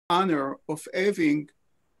honor of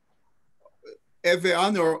have the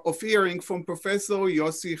honor of hearing from Professor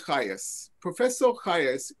Yossi Chajes. Professor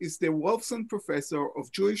Chajes is the Wolfson Professor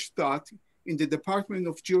of Jewish Thought in the Department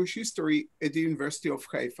of Jewish History at the University of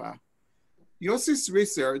Haifa. Yossi's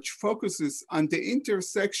research focuses on the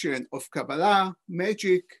intersection of Kabbalah,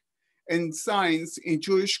 magic, and science in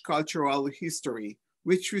Jewish cultural history,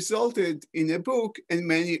 which resulted in a book and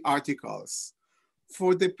many articles.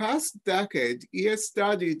 For the past decade, he has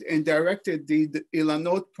studied and directed the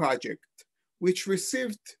Ilanot project, which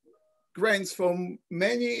received grants from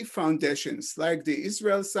many foundations like the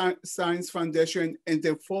Israel Science Foundation and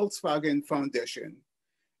the Volkswagen Foundation,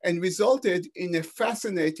 and resulted in a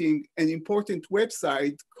fascinating and important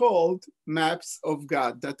website called Maps of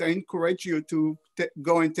God that I encourage you to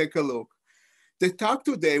go and take a look. The talk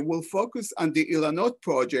today will focus on the Ilanot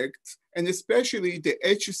project and especially the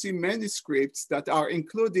HUC manuscripts that are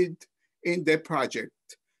included in the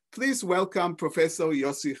project. Please welcome Professor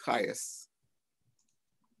Yossi Chajes.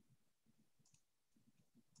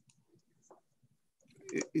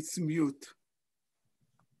 It's mute.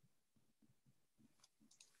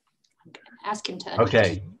 Ask him to.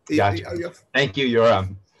 Okay, gotcha. Thank you,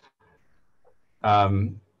 Yoram. Yeah,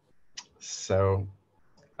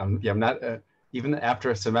 I'm not, even after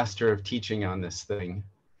a semester of teaching on this thing,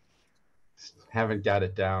 haven't got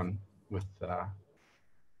it down with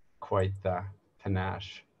quite the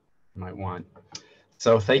panache I might want.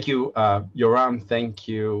 So thank you, Yoram. Thank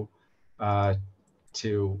you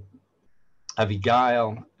to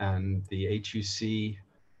Abigail and the HUC-JIR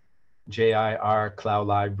Klau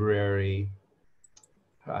Library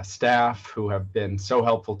staff who have been so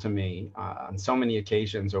helpful to me on so many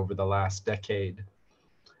occasions over the last decade.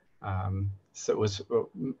 So it was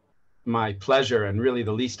my pleasure and really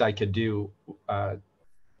the least I could do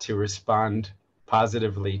to respond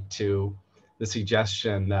positively to the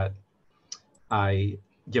suggestion that I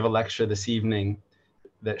give a lecture this evening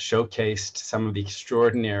that showcased some of the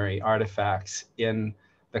extraordinary artifacts in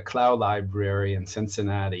the Klau Library in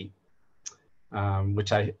Cincinnati,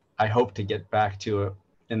 which I hope to get back to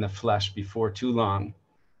in the flesh before too long.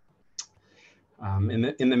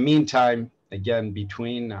 In the meantime, again,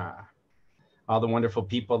 between all the wonderful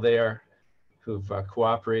people there who've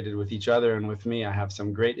cooperated with each other and with me, I have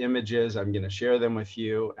some great images. I'm going to share them with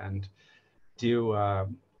you and do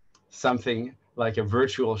something like a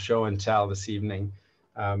virtual show and tell this evening.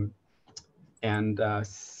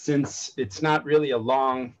 Since it's not really a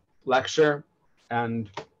long lecture and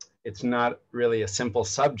it's not really a simple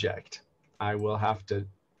subject, I will have to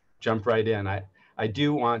jump right in. I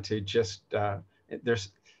do want to just, there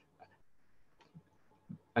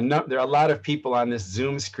are a lot of people on this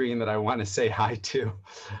Zoom screen that I want to say hi to,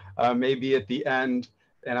 maybe at the end,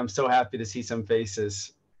 and I'm so happy to see some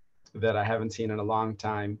faces that I haven't seen in a long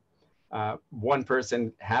time. One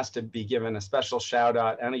person has to be given a special shout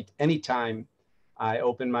out anytime I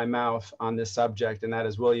open my mouth on this subject, and that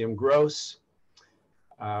is William Gross.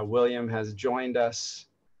 William has joined us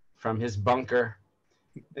from his bunker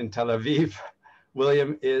in Tel Aviv.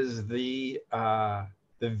 William is the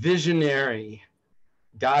visionary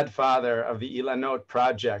godfather of the Ilanot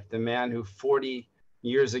project, the man who 40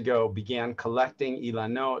 years ago began collecting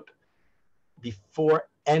Ilanot before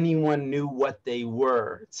anyone knew what they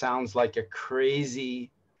were. It sounds like a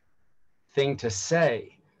crazy thing to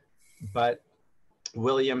say, but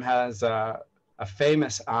William has a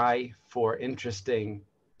famous eye for interesting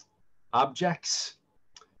objects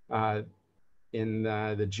in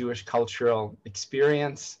the Jewish cultural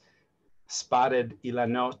experience, spotted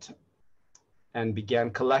Ilanot and began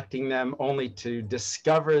collecting them, only to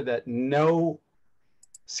discover that no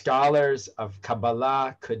scholars of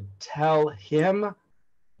Kabbalah could tell him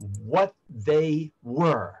what they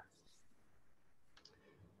were.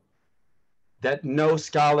 That no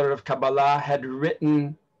scholar of Kabbalah had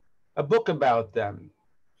written a book about them,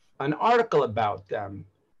 an article about them,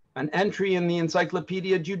 an entry in the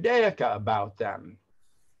Encyclopedia Judaica about them.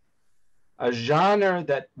 A genre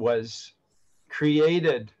that was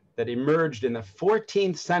created, that emerged in the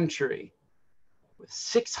 14th century with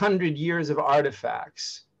 600 years of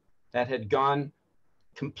artifacts that had gone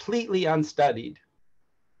completely unstudied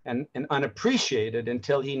and unappreciated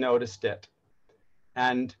until he noticed it,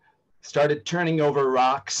 and started turning over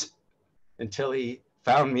rocks until he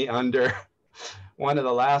found me under one of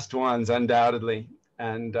the last ones, undoubtedly.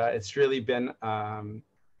 And it's really been a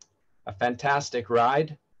fantastic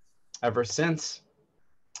ride ever since.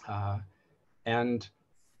 And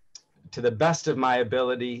to the best of my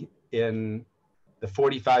ability, in the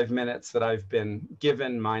 45 minutes that I've been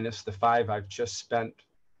given, minus the 5 I've just spent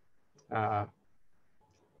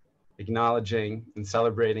acknowledging and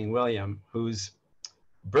celebrating William, whose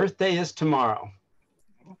birthday is tomorrow.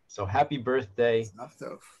 So happy birthday.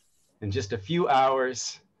 In just a few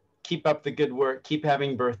hours. Keep up the good work. Keep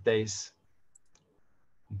having birthdays.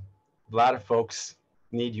 A lot of folks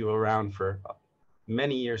need you around for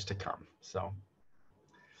many years to come. So,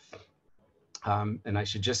 and I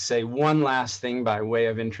should just say one last thing by way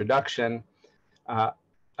of introduction. A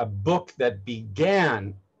book that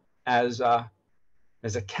began as a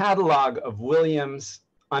catalog of William's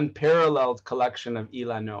unparalleled collection of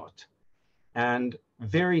Ilanot, and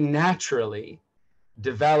very naturally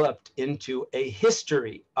developed into a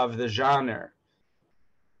history of the genre,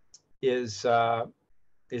 is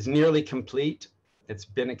nearly complete. It's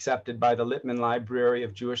been accepted by the Lippmann Library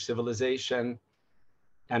of Jewish Civilization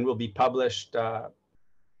and will be published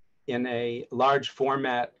in a large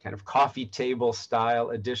format, kind of coffee table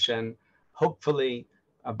style edition, hopefully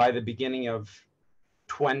by the beginning of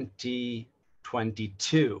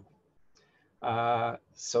 2022.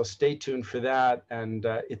 So stay tuned for that. And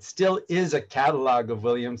it still is a catalog of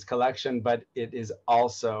William's collection, but it is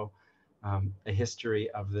also a history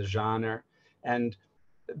of the genre. And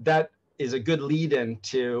that is a good lead-in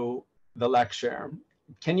to the lecture.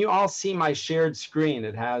 Can you all see my shared screen?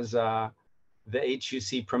 It has the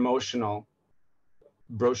HUC promotional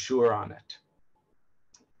brochure on it.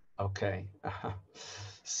 Okay.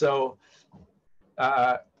 So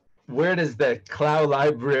where does the Klau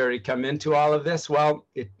Library come into all of this? Well,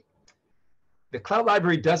 the Klau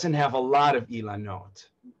Library doesn't have a lot of Ilanot.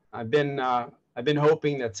 I've been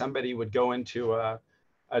hoping that somebody would go into a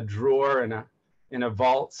drawer in a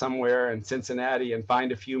vault somewhere in Cincinnati and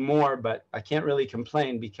find a few more, but I can't really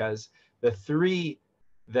complain because the three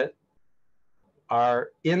that are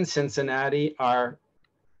in Cincinnati are,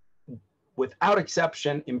 without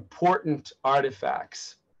exception, important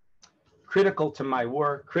artifacts, critical to my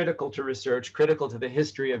work, critical to research, critical to the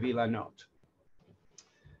history of Ilanot.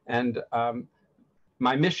 And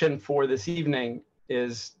my mission for this evening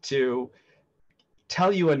is to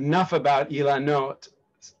tell you enough about Ilanot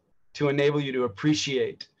to enable you to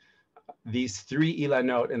appreciate these three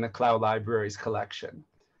Ilanot in the Klau Library's collection.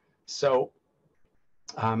 So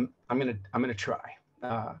I'm gonna try.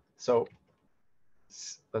 So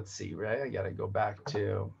let's see, right? I gotta go back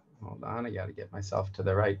to, hold on, I gotta get myself to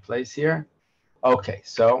the right place here. Okay,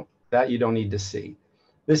 so that you don't need to see.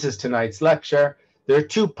 This is tonight's lecture. There are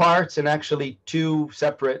two parts and actually two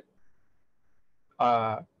separate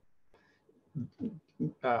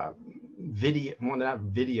video, well, not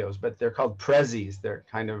videos, but they're called prezis. They're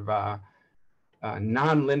kind of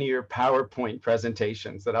non-linear PowerPoint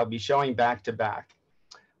presentations that I'll be showing back to back.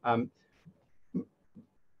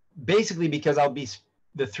 Basically because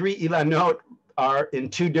the three Ilanot are in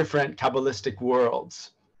two different Kabbalistic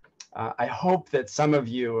worlds. I hope that some of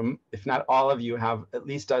you, if not all of you, have at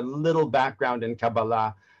least a little background in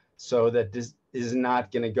Kabbalah, so that this is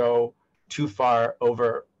not going to go too far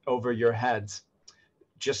over your heads.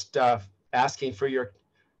 Just asking for your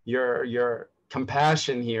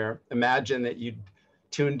compassion here. Imagine that you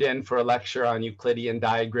tuned in for a lecture on Euclidean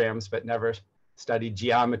diagrams but never studied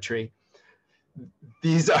geometry.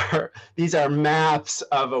 These are maps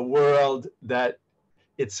of a world that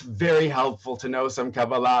it's very helpful to know some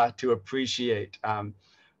Kabbalah to appreciate.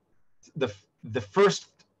 The first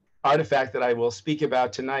artifact that I will speak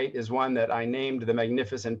about tonight is one that I named the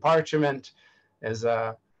Magnificent Parchment, as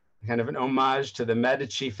a kind of an homage to the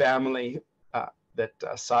Medici family that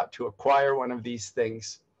sought to acquire one of these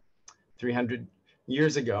things 300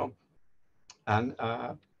 years ago. And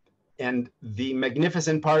the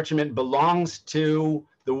Magnificent Parchment belongs to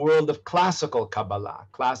the world of classical Kabbalah.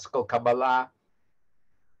 Classical Kabbalah,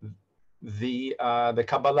 the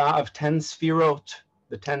Kabbalah of 10 Sfirot,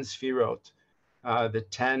 the 10 Sfirot, the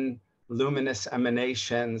 10 luminous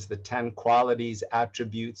emanations, the 10 qualities,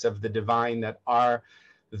 attributes of the divine that are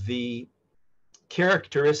the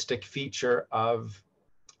characteristic feature of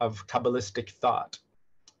Kabbalistic thought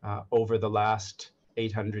over the last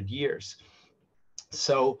 800 years.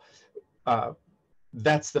 So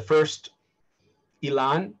that's the first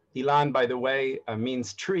Ilan. Ilan, by the way,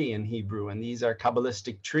 means tree in Hebrew, and these are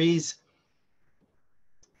Kabbalistic trees.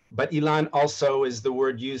 But Ilan also is the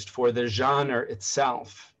word used for the genre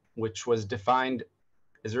itself, which was defined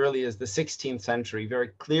as early as the 16th century very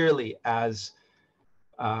clearly as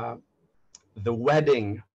the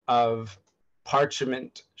wedding of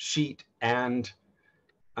parchment sheet and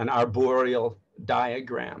an arboreal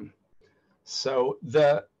diagram. So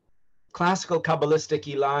the classical Kabbalistic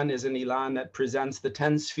Ilan is an Ilan that presents the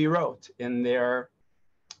 10 Sfirot in their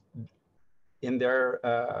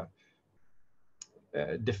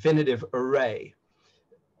definitive array.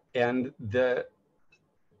 And the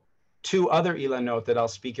two other Ilanot that I'll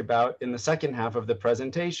speak about in the second half of the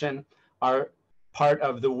presentation are part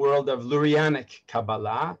of the world of Lurianic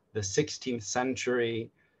Kabbalah, the 16th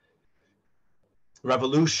century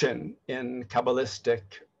revolution in Kabbalistic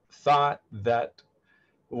thought that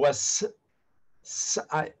was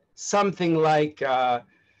something like, I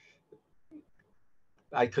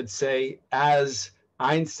could say, as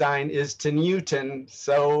Einstein is to Newton,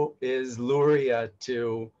 so is Luria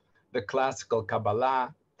to the classical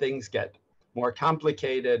Kabbalah. Things get more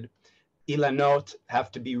complicated. Ilanot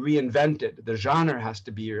have to be reinvented. The genre has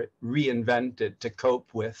to be reinvented to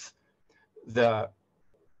cope with the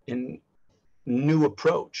new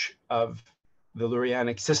approach of the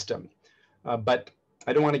Lurianic system. But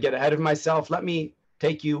I don't want to get ahead of myself. Let me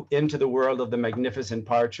take you into the world of the magnificent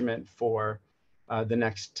parchment for the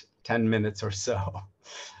next 10 minutes or so.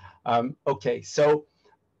 Okay, so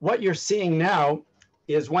what you're seeing now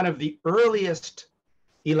is one of the earliest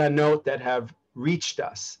Ilanot that have reached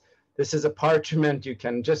us. This is a parchment. You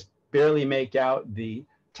can just barely make out the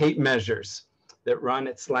tape measures that run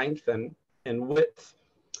its length and width.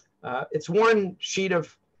 It's one sheet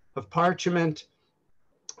of parchment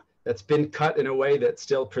that's been cut in a way that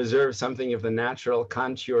still preserves something of the natural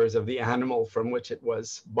contours of the animal from which it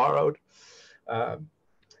was borrowed.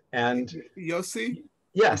 And Yossi?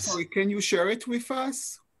 yes. Sorry, can you share it with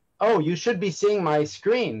us? Oh, you should be seeing my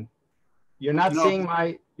screen. You're not seeing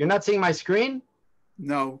my screen?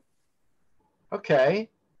 No. Okay.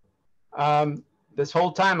 This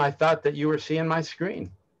whole time I thought that you were seeing my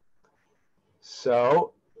screen.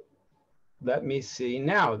 So let me see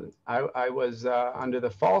now. I was under the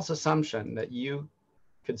false assumption that you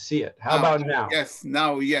could see it. How about now? Yes,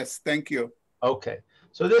 now, yes, thank you. Okay,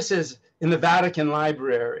 so this is in the Vatican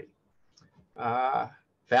Library.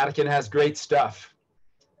 Vatican has great stuff.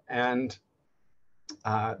 And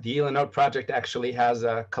the Ilanot Project actually has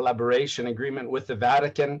a collaboration agreement with the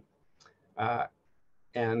Vatican,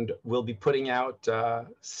 and we'll be putting out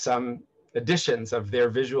some editions of their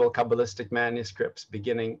visual Kabbalistic manuscripts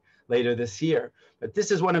beginning later this year. But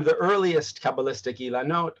this is one of the earliest Kabbalistic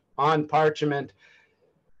Ilanot on parchment.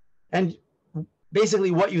 And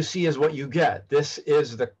basically what you see is what you get. This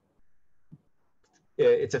is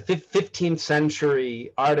it's a 15th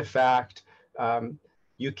century artifact.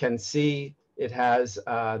 You can see it has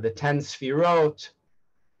the 10 sfirot.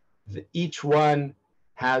 Each one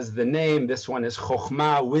has the name. This one is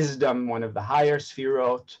Chokhmah, wisdom, one of the higher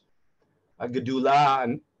sfirot. Gedulah,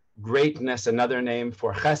 and greatness, another name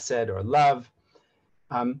for chesed or love.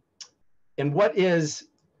 And what is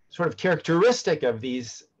sort of characteristic of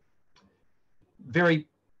these very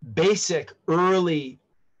basic early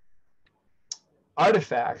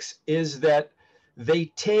artifacts is that they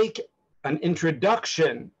take an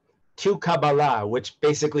introduction to Kabbalah, which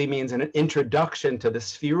basically means an introduction to the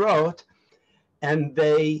Sfirot, and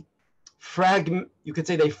you could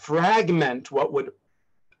say they fragment what would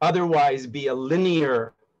otherwise be a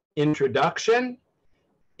linear introduction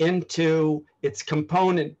into its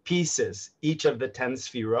component pieces, each of the 10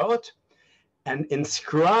 Sfirot, and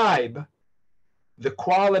inscribe the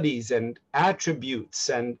qualities and attributes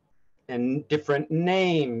and different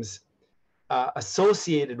names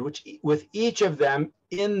associated with each of them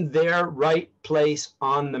in their right place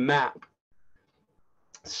on the map.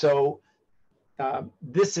 So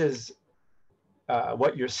this is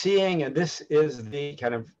what you're seeing, and this is the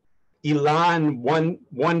kind of Ilan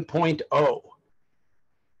 1.0.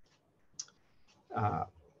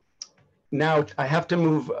 Now I have to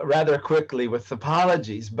move rather quickly with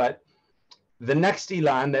apologies, but the next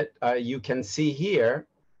Ilan that you can see here,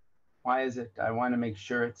 why is it? I want to make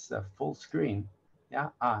sure it's a full screen. Yeah,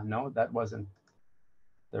 no, that wasn't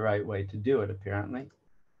the right way to do it apparently.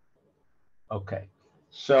 Okay,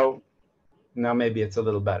 so now maybe it's a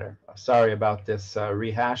little better. Sorry about this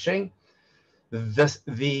rehashing.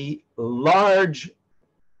 The large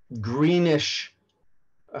greenish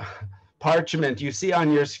parchment you see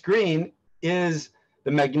on your screen is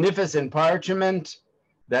the magnificent parchment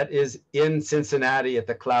that is in Cincinnati at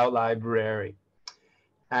the Klau Library.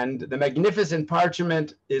 And the magnificent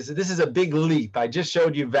parchment this is a big leap. I just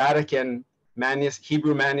showed you Vatican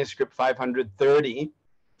Hebrew manuscript 530.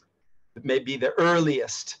 It may be the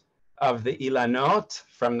earliest of the Ilanot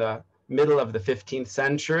from the middle of the 15th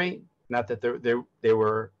century. Not that there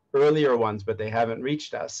were earlier ones, but they haven't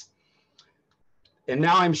reached us. And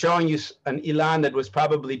now I'm showing you an Ilan that was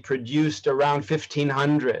probably produced around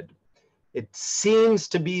 1500. It seems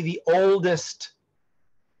to be the oldest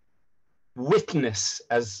witness,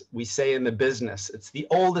 as we say in the business. It's the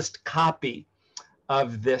oldest copy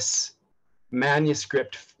of this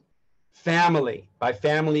manuscript family. By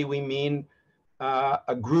family, we mean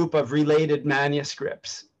a group of related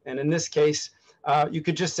manuscripts. And in this case, you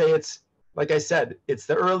could just say it's, like I said, it's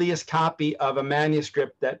the earliest copy of a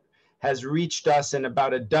manuscript that has reached us in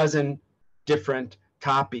about a dozen different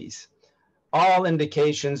copies. All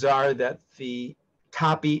indications are that the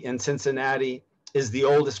copy in Cincinnati is the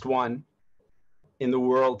oldest one in the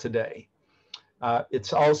world today.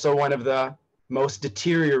 It's also one of the most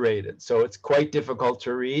deteriorated, so it's quite difficult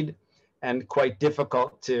to read and quite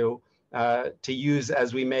difficult to use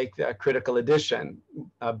as we make a critical edition.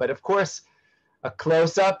 But of course, a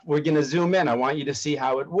close-up, we're going to zoom in. I want you to see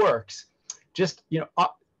how it works. Just, you know,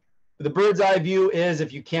 the bird's eye view is,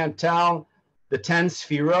 if you can't tell, the 10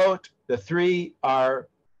 sfirot, the three upper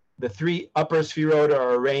sfirot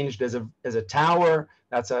are arranged as a tower.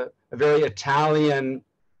 That's a very Italian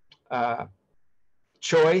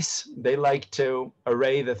choice. They like to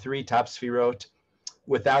array the three top sfirot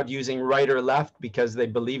without using right or left, because they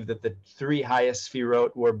believe that the three highest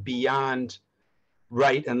sfirot were beyond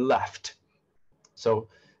right and left. So,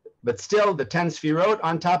 but still the 10 sfirot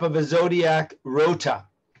on top of a zodiac rota.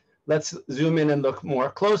 Let's zoom in and look more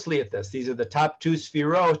closely at this. These are the top 2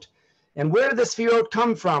 sfirot. And where do the sfirot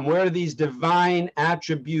come from? Where are these divine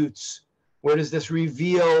attributes? Where does this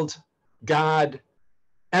revealed God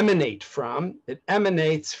emanate from? It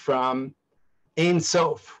emanates from Ein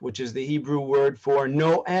Sof, which is the Hebrew word for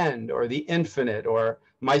no end, or the infinite, or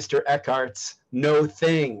Meister Eckhart's no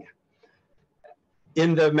thing.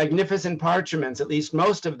 In the magnificent parchments, at least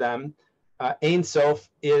most of them, Ein Sof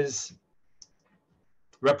is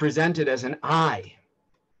represented as an eye.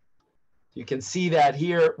 You can see that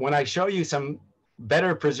here. When I show you some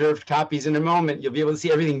better preserved copies in a moment, you'll be able to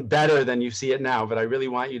see everything better than you see it now. But I really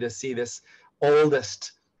want you to see this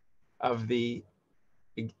oldest of the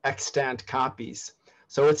extant copies.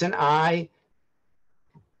 So it's an eye.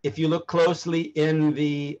 If you look closely in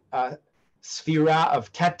the Sphira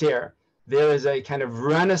of Keter, there is a kind of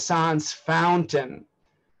Renaissance fountain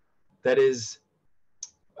that is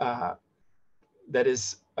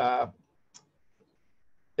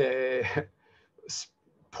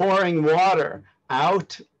pouring water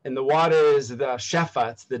out, and the water is the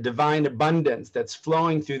shefa, it's the divine abundance that's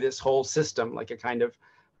flowing through this whole system, like a kind of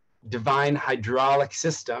divine hydraulic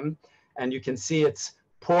system. And you can see it's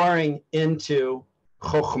pouring into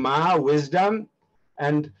chokhmah, wisdom,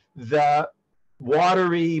 and the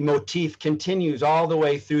watery motif continues all the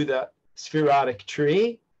way through the spherotic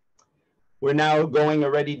tree. We're now going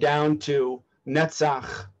already down to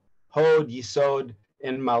Netzach, Hod, Yisod,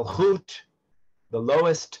 and Malchut, the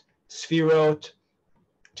lowest sphirot,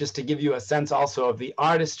 just to give you a sense also of the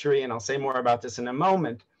artistry, and I'll say more about this in a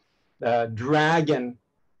moment. The dragon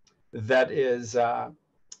that is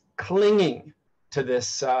clinging to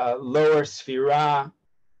this lower sphira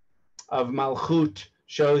of Malchut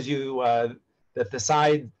shows you that the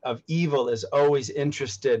side of evil is always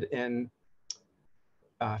interested in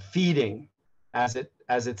feeding as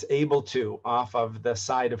it's able to off of the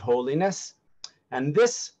side of holiness. And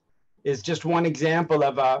this is just one example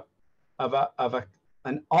of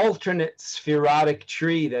an alternate spherotic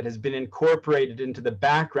tree that has been incorporated into the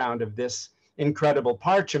background of this incredible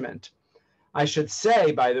parchment. I should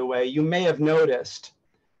say, by the way, you may have noticed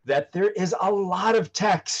that there is a lot of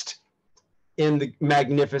text in the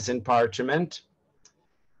magnificent parchment.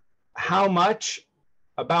 How much?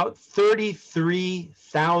 About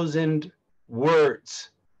 33,000 words.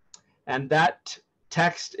 And that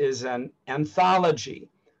text is an anthology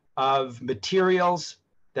of materials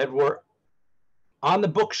that were on the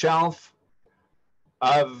bookshelf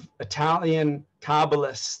of Italian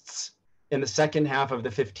Kabbalists in the second half of the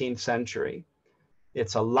 15th century.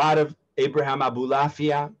 It's a lot of Abraham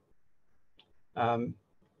Abulafia,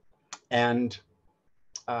 and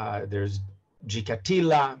there's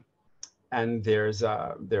Gikatila, and there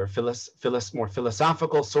are more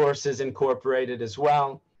philosophical sources incorporated as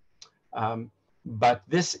well. But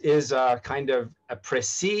this is a kind of a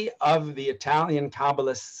précis of the Italian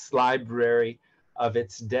Kabbalists' library of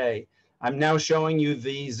its day. I'm now showing you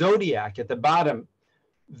the zodiac at the bottom,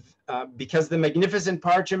 because the magnificent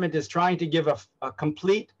parchment is trying to give a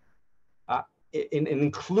complete, an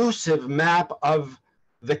inclusive map of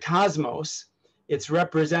the cosmos. It's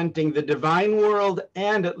representing the divine world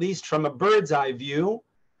and, at least from a bird's eye view,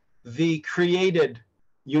 the created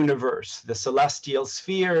universe, the celestial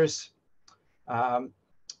spheres,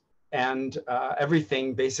 and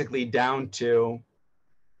everything basically down to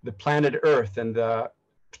the planet Earth and the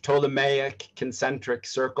Ptolemaic concentric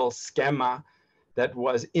circle schema that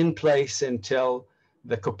was in place until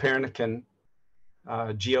the Copernican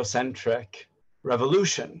geocentric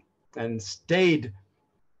revolution, and stayed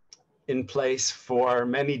in place for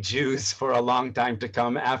many Jews for a long time to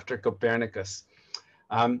come after Copernicus.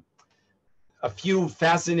 A few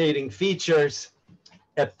fascinating features.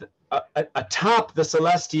 Atop the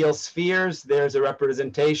celestial spheres, there's a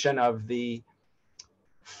representation of the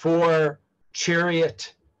 4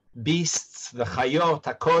 chariot beasts, the Chayot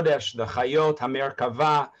HaKodesh, the Chayot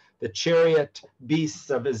HaMerkava, the chariot beasts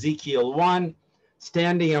of Ezekiel 1.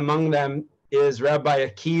 Standing among them is Rabbi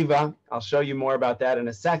Akiva. I'll show you more about that in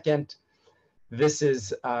a second. This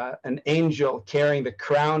is an angel carrying the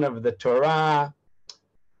crown of the Torah.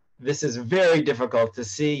 This is very difficult to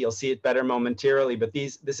see. You'll see it better momentarily, but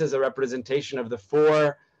this is a representation of the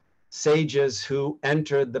 4 sages who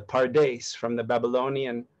entered the Pardes from the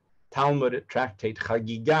Babylonian Talmudic tractate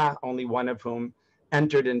Chagiga, only one of whom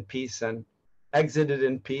entered in peace and exited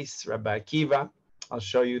in peace, Rabbi Akiva. I'll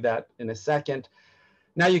show you that in a second.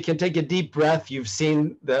 Now you can take a deep breath. You've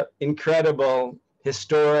seen the incredible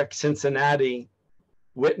historic Cincinnati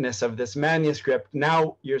witness of this manuscript.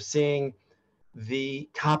 Now you're seeing the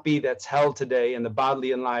copy that's held today in the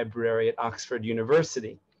Bodleian Library at Oxford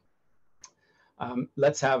University.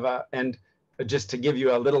 Let's have and just to give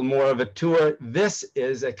you a little more of a tour, this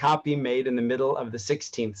is a copy made in the middle of the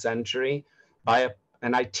 16th century by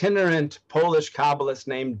an itinerant Polish Kabbalist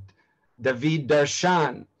named David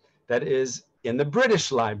Darshan that is in the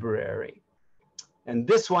British Library. And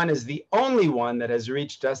this one is the only one that has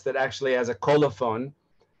reached us that actually has a colophon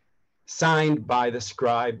signed by the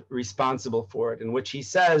scribe responsible for it, in which he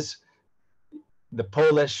says, the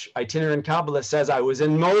Polish itinerant Kabbalist says, I was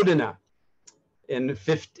in Modena in the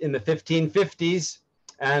 1550s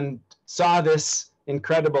and saw this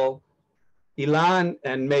incredible Ilan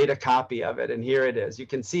and made a copy of it. And here it is. You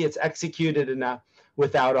can see it's executed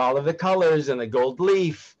without all of the colors and the gold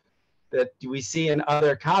leaf that we see in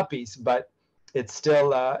other copies, but it's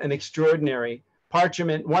still an extraordinary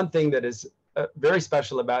parchment. One thing that is very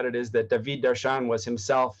special about it is that David Darshan was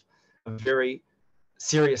himself a very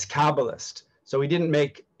serious Kabbalist. So he didn't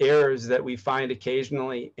make errors that we find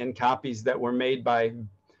occasionally in copies that were made by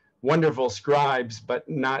wonderful scribes, but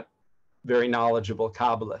not very knowledgeable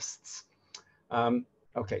Kabbalists.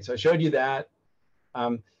 Okay, so I showed you that.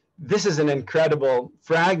 This is an incredible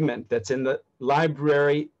fragment that's in the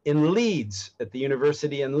library in Leeds, at the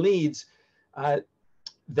university in Leeds,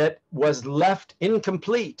 that was left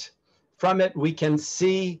incomplete. From it, we can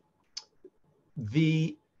see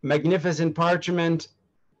the magnificent parchment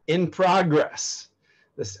in progress.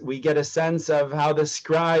 We get a sense of how the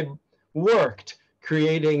scribe worked,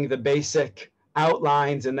 creating the basic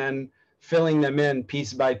outlines and then filling them in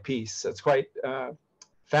piece by piece. It's quite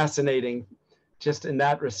fascinating just in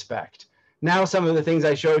that respect. Now, some of the things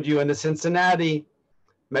I showed you in the Cincinnati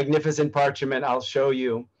magnificent parchment, I'll show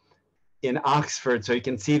you in Oxford so you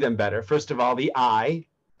can see them better. First of all, the eye.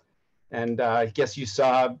 And I guess you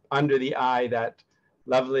saw under the eye that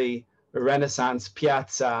lovely Renaissance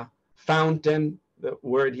piazza fountain. The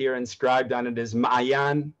word here inscribed on it is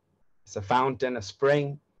Ma'ayan. It's a fountain, a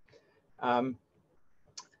spring.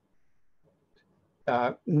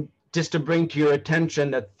 Just to bring to your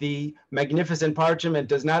attention that the magnificent parchment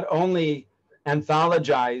does not only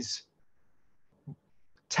anthologize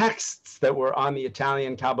texts that were on the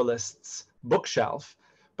Italian Kabbalists' bookshelf,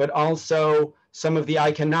 but also some of the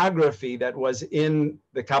iconography that was in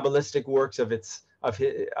the Kabbalistic works of its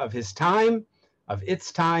time,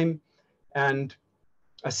 and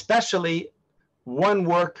especially one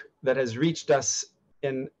work that has reached us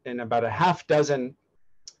in about a half dozen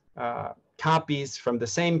copies from the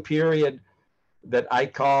same period that I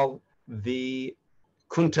call the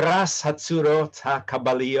Kuntras Hatzurot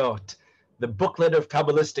HaKabbaliot, the booklet of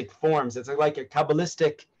Kabbalistic forms. It's like a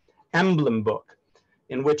Kabbalistic emblem book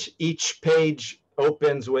in which each page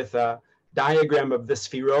opens with a diagram of the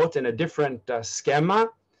Sfirot in a different schema,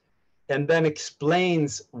 and then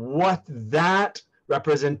explains what that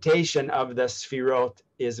representation of the Sfirot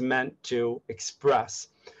is meant to express.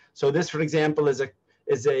 So this, for example, is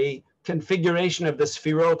a configuration of the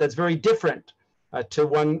Sfirot that's very different to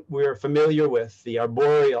one we're familiar with, the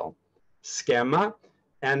arboreal schema.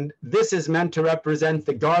 And this is meant to represent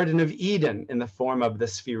the Garden of Eden in the form of the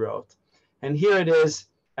Sfirot. And here it is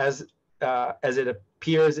as it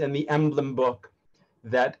appears in the emblem book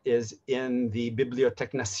that is in the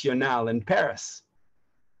Bibliothèque Nationale in Paris.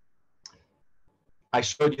 I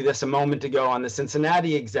showed you this a moment ago on the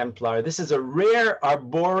Cincinnati exemplar. This is a rare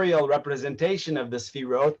arboreal representation of the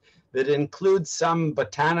Sfirot that includes some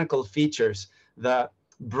botanical features. The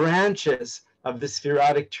branches of the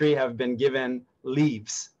Sphirotic tree have been given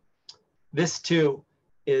leaves. This too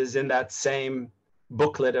is in that same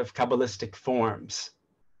booklet of Kabbalistic forms.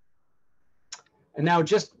 And now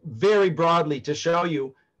just very broadly to show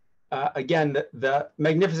you, again, the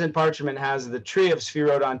magnificent parchment has the tree of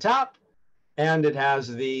Sfirot on top, and it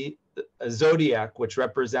has the zodiac, which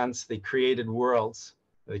represents the created worlds,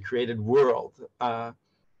 the created world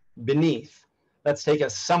beneath. Let's take a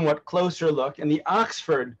somewhat closer look. In the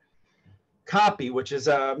Oxford copy, which is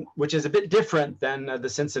a bit different than the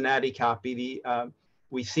Cincinnati copy,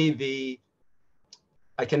 we see the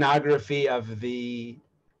iconography of the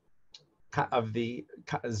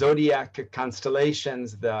zodiac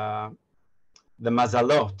constellations, the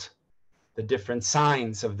mazalot, the different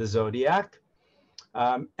signs of the zodiac,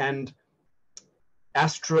 and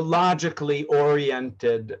astrologically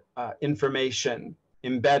oriented information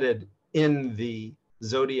embedded in the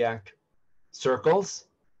zodiac circles.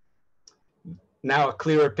 Now a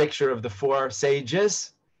clearer picture of the four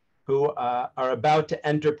sages who are about to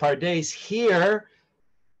enter Pardes, here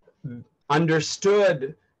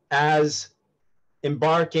understood as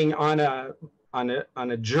embarking on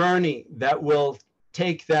a journey that will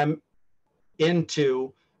take them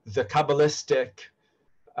into the Kabbalistic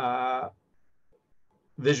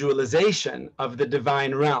visualization of the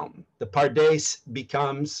divine realm. The Pardes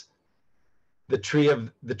becomes the tree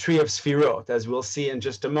of Sfirot, as we'll see in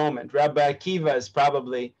just a moment. Rabbi Akiva is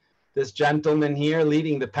probably this gentleman here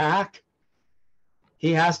leading the pack.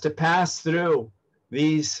 He has to pass through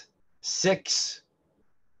these 6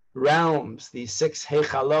 realms, these 6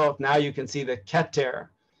 hechalot. Now you can see the Keter,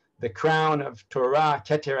 the crown of Torah,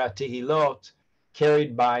 Keter HaTehilot,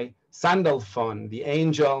 carried by Sandalphon, the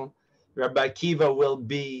angel. Rabbi Akiva will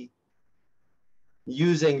be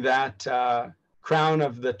using that crown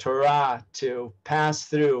of the Torah to pass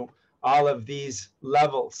through all of these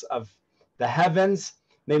levels of the heavens.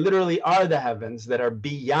 They literally are the heavens that are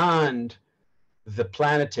beyond the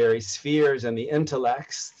planetary spheres and the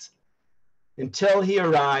intellects, until he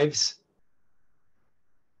arrives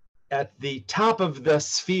at the top of the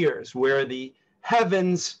spheres where the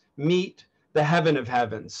heavens meet the heaven of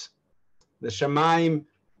heavens. The Shemaim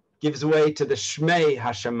gives way to the Shmei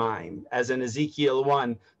HaShemaim, as in Ezekiel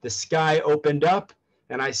 1. The sky opened up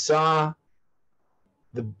and I saw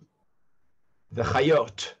the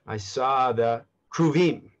Chayot. I saw the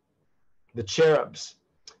Kruvim, the cherubs.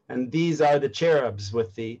 And these are the cherubs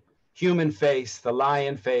with the human face, the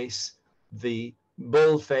lion face, the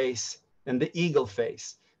bull face, and the eagle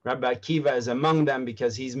face. Rabbi Akiva is among them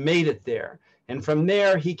because he's made it there. And from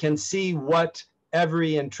there, he can see what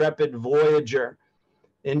every intrepid voyager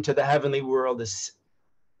into the heavenly world is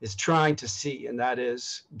trying to see, and that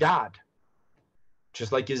is God,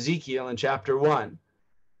 just like Ezekiel in chapter 1.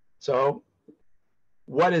 So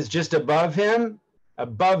what is just above him,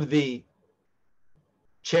 above the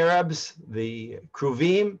cherubs, the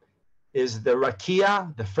Kruvim, is the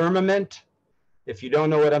Rakia, the firmament. If you don't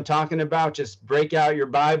know what I'm talking about, just break out your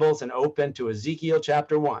Bibles and open to Ezekiel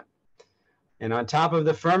chapter 1. And on top of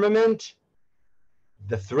the firmament,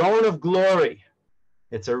 the throne of glory.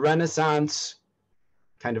 It's a Renaissance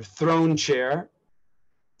kind of throne chair,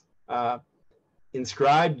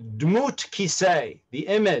 inscribed Dmut Kisei, the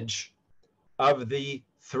image of the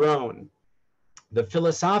throne. The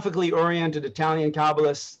philosophically oriented Italian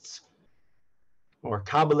Kabbalists, or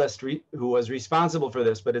Kabbalist who was responsible for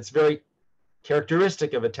this, but it's very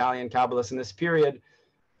characteristic of Italian Kabbalists in this period,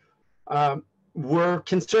 were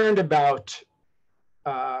concerned about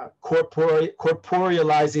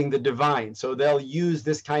corporealizing the divine. So they'll use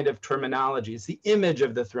this kind of terminology. It's the image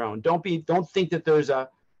of the throne. Don't think that there's a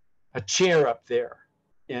chair up there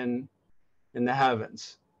in the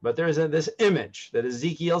heavens, but there's this image that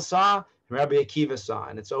Ezekiel saw and Rabbi Akiva saw,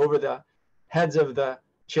 and it's over the heads of the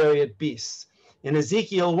chariot beasts. In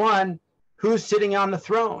Ezekiel 1, who's sitting on the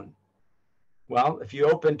throne? Well, if you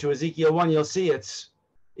open to Ezekiel 1, you'll see it's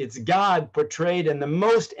God portrayed in the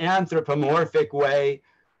most anthropomorphic way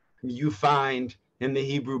you find in the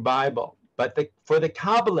Hebrew Bible. But for the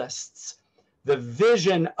Kabbalists, the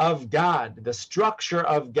vision of God, the structure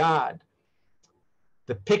of God,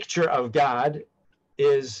 the picture of God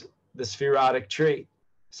is the spherotic tree.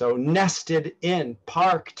 So nested in,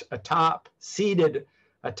 parked atop, seated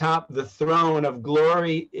atop the throne of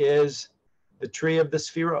glory is the tree of the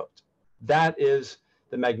Sfirot. That is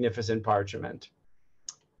the magnificent parchment.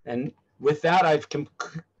 And with that, I've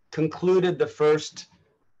concluded the first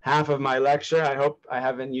half of my lecture. I hope I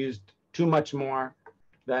haven't used too much more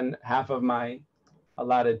than half of my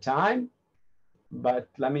allotted time. But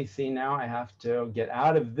let me see now. I have to get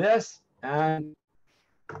out of this and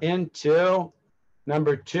into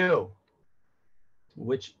number 2,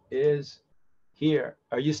 which is here.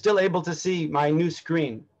 Are you still able to see my new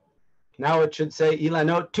screen? Now it should say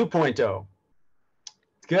Ilanot 2.0.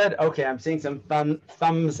 It's Good. Okay, I'm seeing some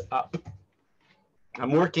thumbs up.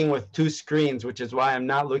 I'm working with two screens, which is why I'm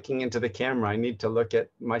not looking into the camera. I need to look at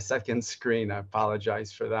my second screen. I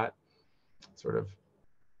apologize for that sort of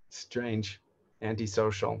strange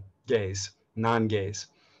antisocial gaze, non-gaze.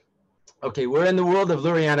 Okay, we're in the world of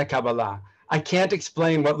Lurianic Kabbalah. I can't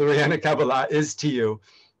explain what Lurianic Kabbalah is to you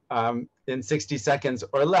in 60 seconds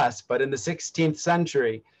or less, but in the 16th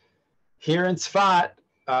century, here in Tzfat,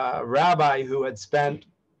 a rabbi who had spent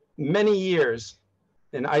many years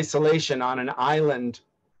in isolation on an island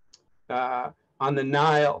on the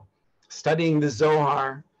Nile, studying the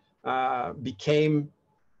Zohar, became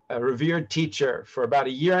a revered teacher for about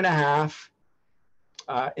 1.5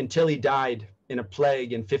 years until he died in a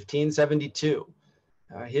plague in 1572.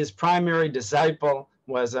 His primary disciple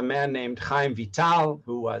was a man named Chaim Vital,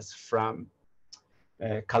 who was from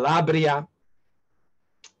Calabria.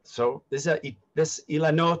 So this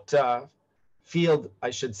Ilanot field,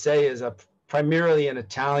 I should say, is primarily an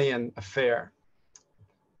Italian affair,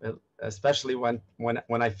 especially when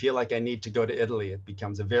I feel like I need to go to Italy. It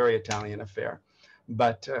becomes a very Italian affair.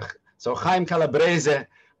 But so Chaim Calabrese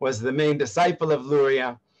was the main disciple of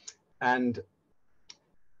Luria, and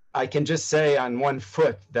I can just say on one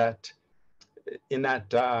foot that in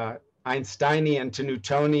that Einsteinian to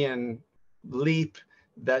Newtonian leap,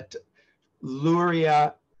 that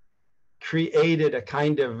Luria created a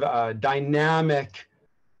kind of dynamic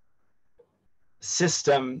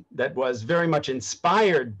system that was very much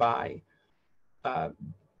inspired by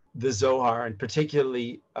the Zohar, and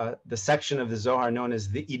particularly the section of the Zohar known as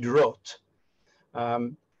the Idrot,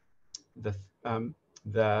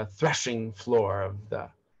 the threshing floor of the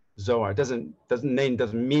Zohar. Doesn't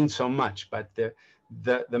mean so much, but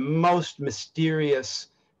the most mysterious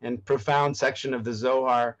and profound section of the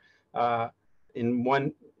Zohar,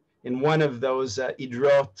 in one of those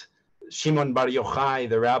Idrot, Shimon Bar Yochai,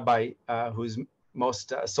 the rabbi who's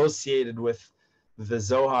most associated with the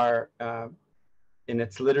Zohar in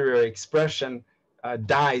its literary expression,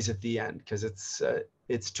 dies at the end because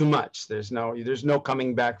it's too much. There's no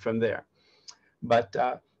coming back from there. But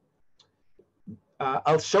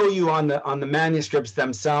I'll show you on the manuscripts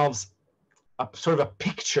themselves a sort of a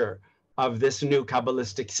picture of this new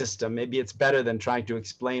Kabbalistic system. Maybe it's better than trying to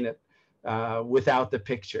explain it without the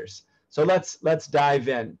pictures. So let's dive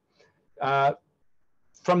in.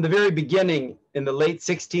 From the very beginning, in the late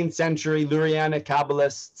 16th century, Lurianic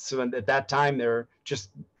Kabbalists, and at that time they're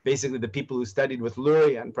just basically the people who studied with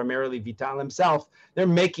Luria, and primarily Vital himself, they're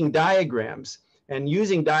making diagrams and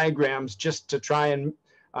using diagrams just to try and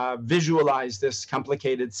visualize this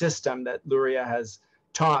complicated system that Luria has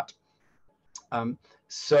taught.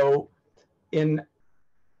 So in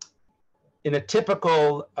a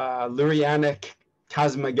typical Lurianic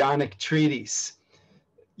cosmogonic treatise,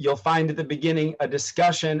 you'll find at the beginning a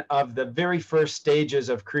discussion of the very first stages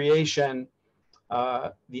of creation,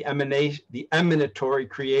 the emanatory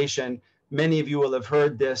creation. Many of you will have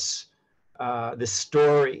heard this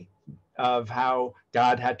story of how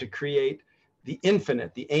God had to create the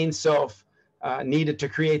infinite, the Ein Sof, needed to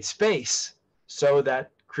create space so that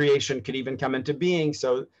creation could even come into being.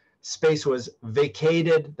 So space was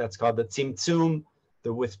vacated. That's called the tzimtzum,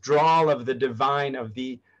 the withdrawal of the divine, of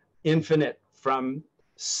the infinite from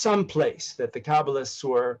some place that the Kabbalists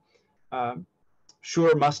were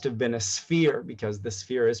sure must have been a sphere, because the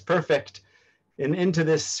sphere is perfect. And into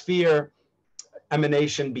this sphere,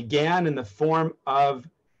 emanation began in the form of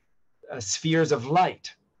spheres of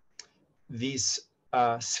light. These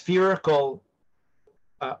spherical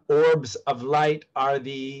orbs of light are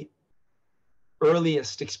the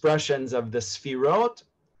earliest expressions of the Sphirot.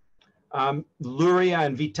 Luria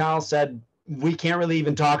and Vital said, we can't really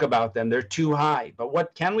even talk about them. They're too high. But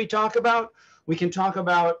what can we talk about? We can talk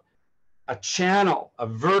about a channel, a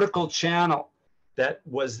vertical channel that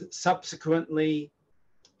was subsequently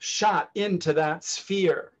shot into that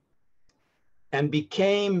sphere and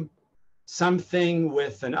became something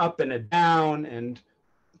with an up and a down, and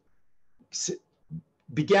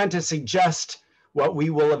began to suggest what we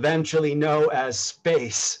will eventually know as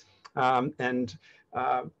space and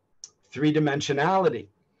three-dimensionality.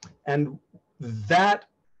 And that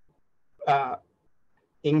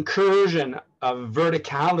incursion of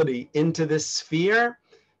verticality into this sphere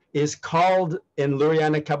is called in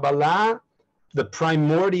Lurianic Kabbalah the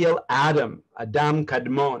primordial Adam, Adam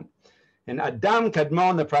Kadmon. And Adam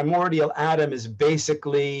Kadmon, the primordial Adam, is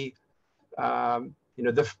basically the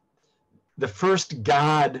first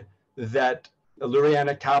God that a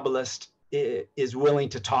Lurianic Kabbalist is willing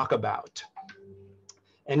to talk about.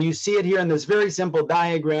 And you see it here in this very simple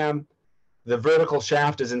diagram. The vertical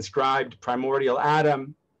shaft is inscribed primordial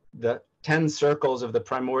Adam. The 10 circles of the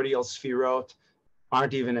primordial sphirot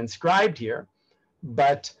aren't even inscribed here.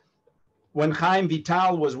 But when Chaim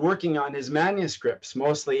Vital was working on his manuscripts,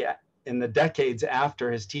 mostly in the decades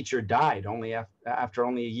after his teacher died, after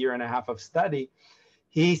only a year and a half of study,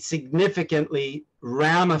 he significantly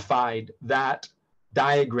ramified that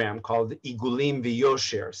diagram called Igulim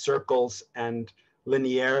v'Yosher, circles and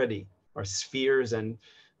linearity, or spheres and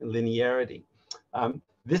linearity.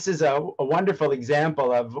 This is a wonderful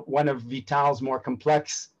example of one of Vital's more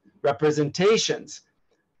complex representations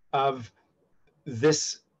of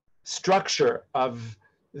this structure of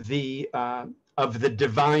the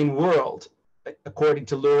divine world, according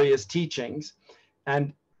to Luria's teachings.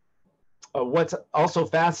 And what's also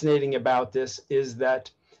fascinating about this is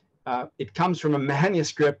that it comes from a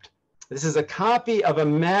manuscript. This is a copy of a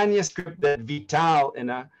manuscript that Vital,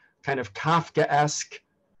 in a kind of Kafkaesque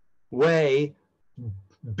way,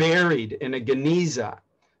 buried in a geniza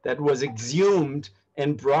that was exhumed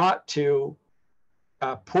and brought to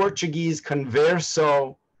a Portuguese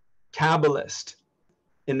converso Kabbalist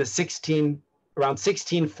in the around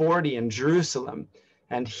 1640 in Jerusalem.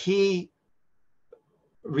 And he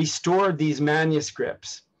restored these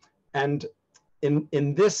manuscripts. And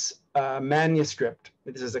in this manuscript,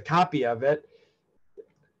 this is a copy of it,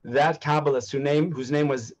 that Kabbalist whose name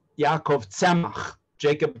was Yaakov Tzemach,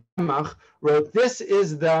 Jacob Tzemach, wrote, "This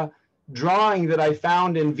is the drawing that I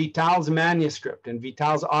found in Vital's manuscript, in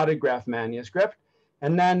Vital's autograph manuscript."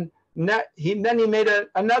 And then he made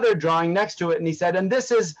another drawing next to it, and he said, "And this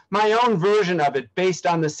is my own version of it, based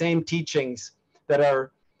on the same teachings that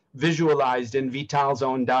are visualized in Vital's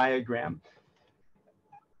own diagram."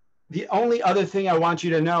 The only other thing I want you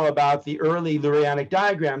to know about the early Lurianic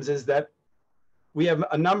diagrams is that we have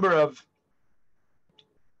a number of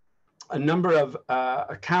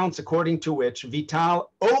accounts according to which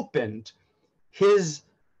Vital opened his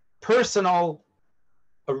personal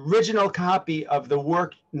original copy of the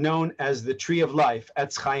work known as the Tree of Life,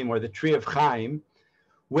 Etz Chaim, or the Tree of Chaim,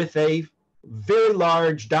 with a very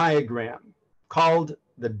large diagram called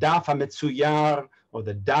the Daf HaMetzuyar, or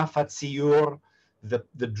the Daf HaTziyur,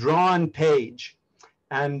 the drawn page.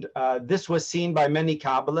 And this was seen by many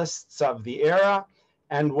Kabbalists of the era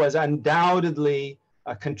and was undoubtedly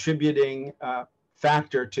a contributing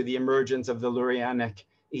factor to the emergence of the Lurianic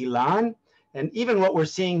Ilan. And even what we're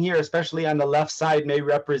seeing here, especially on the left side, may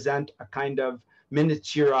represent a kind of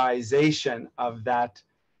miniaturization of that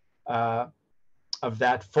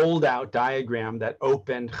fold-out diagram that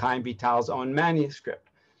opened Chaim Vital's own manuscript.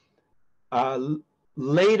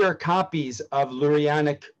 Later copies of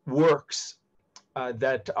Lurianic works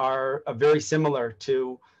that are very similar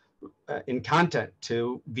to, in content,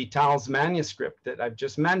 to Vital's manuscript that I've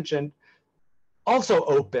just mentioned, also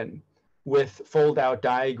open with fold-out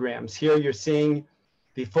diagrams. Here you're seeing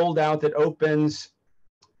the fold-out that opens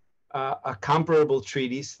a comparable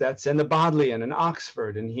treatise that's in the Bodleian in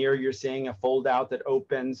Oxford. And here you're seeing a fold-out that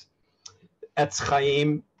opens Etz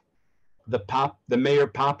Chaim, the Mayor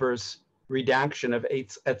Popper's redaction of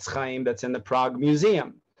Etz Chaim that's in the Prague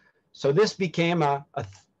Museum. So this became a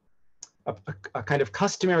kind of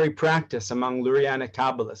customary practice among Lurianic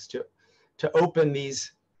Kabbalists to open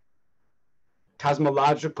these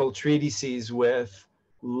cosmological treatises with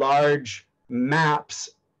large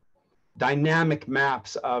maps, dynamic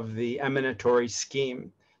maps of the emanatory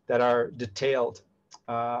scheme that are detailed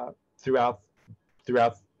throughout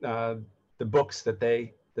the books that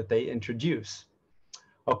they introduce.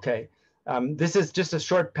 Okay, this is just a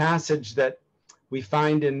short passage that we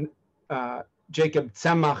find in Jacob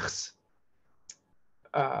Tzemach's,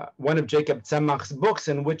 one of Jacob Tzemach's books,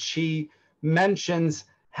 in which he mentions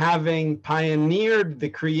having pioneered the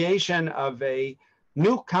creation of a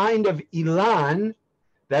new kind of Ilan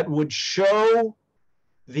that would show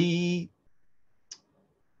the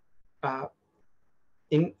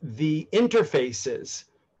interfaces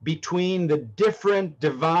between the different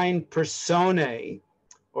divine personae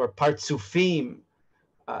or partsufim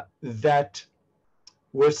that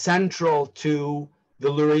were central to the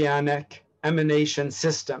Lurianic emanation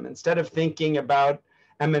system. Instead of thinking about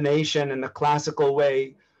emanation in the classical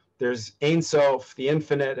way, there's Ein Sof, the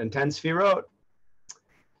infinite, and 10 Sfirot.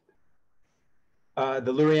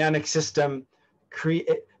 The Lurianic system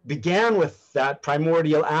began with that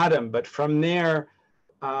primordial atom, but from there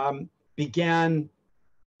began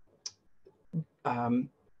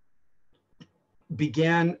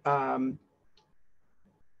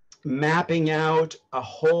mapping out a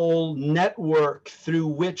whole network through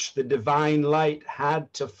which the divine light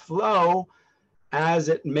had to flow as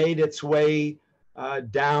it made its way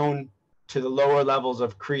down to the lower levels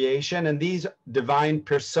of creation. And these divine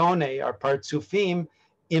personae, or partsufim,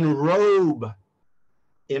 enrobe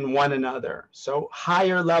in one another. So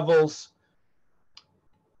higher levels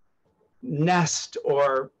nest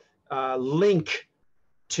or link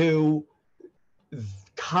to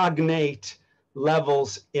cognate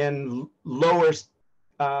levels in lower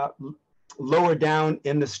down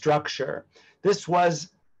in the structure. This was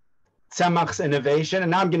Tzemach's innovation,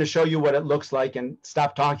 and now I'm going to show you what it looks like and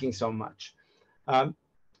stop talking so much.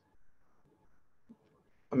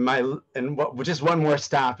 Just one more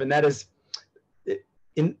stop, and that is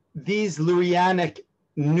in these Lurianic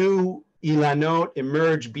new Ilanot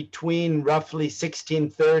emerged between roughly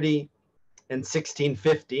 1630 and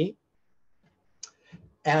 1650.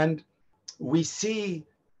 And we see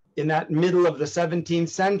in that middle of the 17th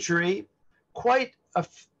century quite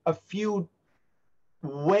a few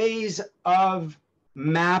ways of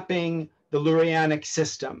mapping the Lurianic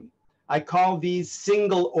system. I call these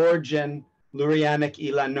single origin Lurianic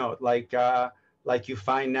Ilanot, like you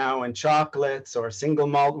find now in chocolates or single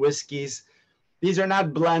malt whiskeys. These are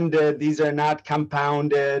not blended, these are not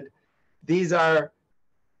compounded. These are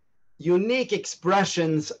unique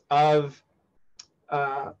expressions of,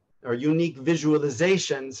 or unique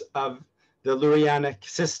visualizations of the Lurianic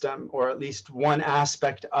system, or at least one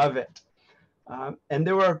aspect of it. And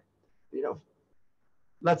there were,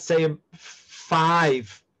 let's say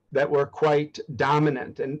 5 that were quite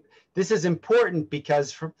dominant. And this is important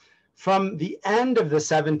because from the end of the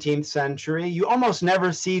 17th century, you almost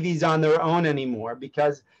never see these on their own anymore,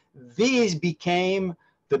 because these became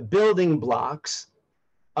the building blocks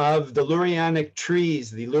of the Lurianic trees,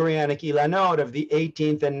 the Lurianic Ilanot of the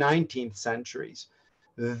 18th and 19th centuries.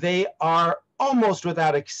 They are almost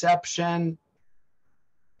without exception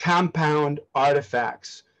compound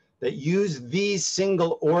artifacts that use these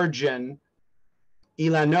single origin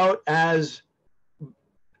Ilanot as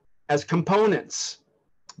components.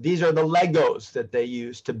 These are the Legos that they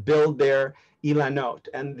use to build their Ilanot.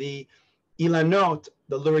 And the Ilanot,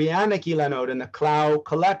 the Lurianic Ilanot in the Klau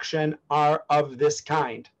collection are of this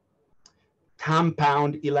kind.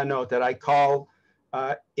 Compound Ilanot that I call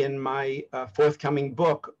in my forthcoming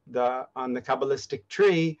book on the Kabbalistic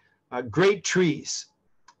tree, great trees.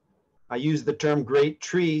 I use the term great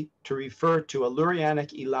tree to refer to a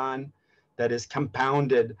Lurianic Ilan that is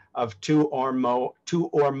compounded of two or more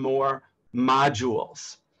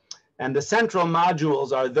modules. And the central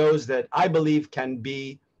modules are those that I believe can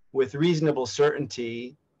be, with reasonable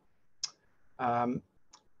certainty,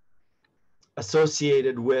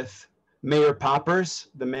 associated with Meir Poppers,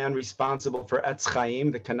 the man responsible for Etz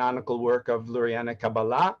Chaim, the canonical work of Lurianic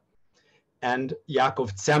Kabbalah, and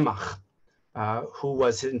Yaakov Tzemach, who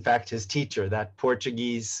was in fact his teacher, that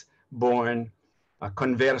Portuguese-born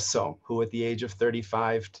converso, who at the age of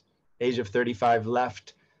 35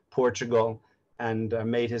 left Portugal and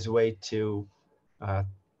made his way to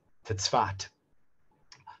Tzfat.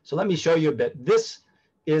 So let me show you a bit. This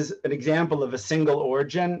is an example of a single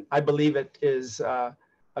origin. I believe it is a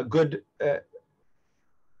good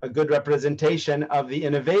representation of the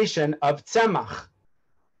innovation of Tzemach.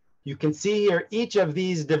 You can see here each of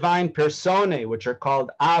these divine personae, which are called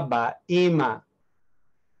Abba, Ima,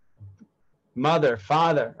 mother,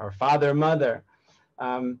 father, or father, mother,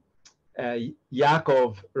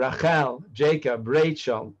 Yaakov, Rachel, Jacob,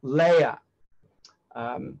 Rachel, Leah,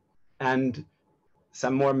 and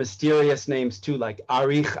some more mysterious names too, like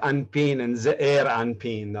Arich Anpin and Ze'er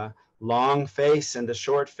Anpin, the long face and the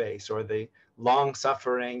short face, or the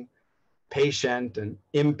long-suffering, patient and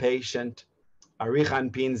impatient, Arich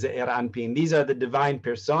Anpin, Ze'er Anpin. These are the divine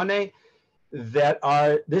personae that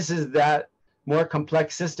are, this is that more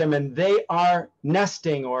complex system, and they are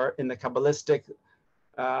nesting, or in the Kabbalistic,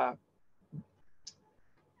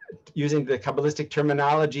 using the Kabbalistic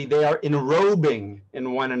terminology, they are enrobing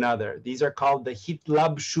in one another. These are called the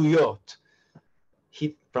hitlabshuyot.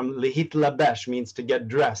 From lehitlabesh means to get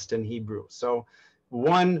dressed in Hebrew. So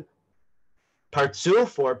one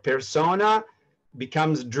partsuf or persona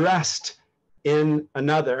becomes dressed in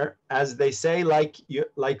another, as they say, like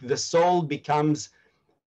the soul becomes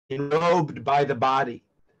enrobed by the body.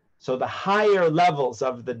 So the higher levels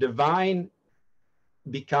of the divine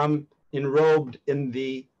become enrobed in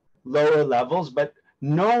the lower levels, but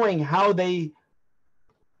knowing how they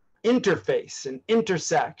interface and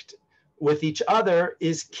intersect with each other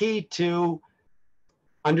is key to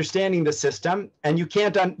understanding the system. And you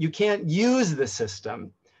can't use the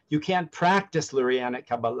system. You can't practice Lurianic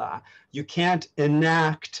Kabbalah. You can't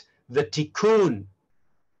enact the tikkun,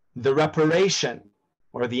 the reparation,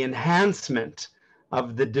 or the enhancement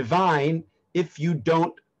of the divine if you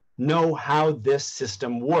don't know how this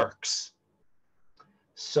system works.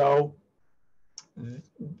 So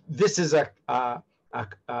this is a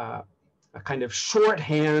a kind of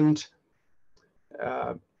shorthand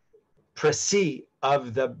précis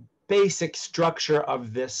of the basic structure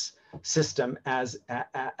of this system as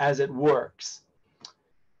it works.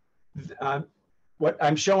 What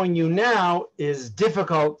I'm showing you now is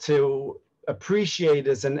difficult to appreciate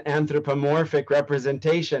as an anthropomorphic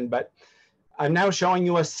representation, but I'm now showing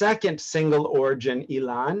you a second single origin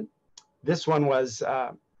Ilan. This one was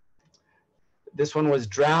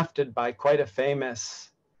drafted by quite a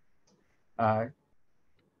famous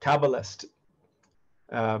Kabbalist,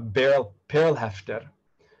 Perlhefter,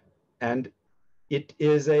 and it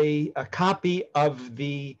is a copy of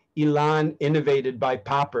the Ilan innovated by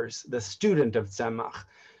Poppers, the student of Tzemach.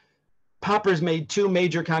 Poppers made two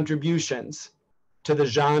major contributions to the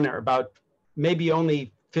genre about maybe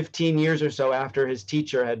only 15 years or so after his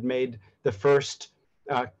teacher had made the first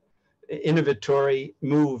innovatory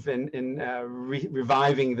move in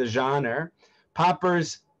reviving the genre.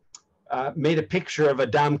 Poppers made a picture of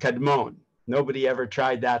Adam Kadmon. Nobody ever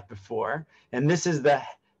tried that before. And this is the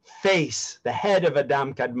face, the head of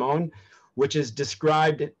Adam Kadmon, which is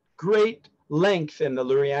described at great length in the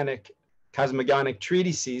Lurianic cosmogonic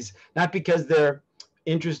treatises, not because they're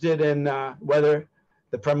interested in whether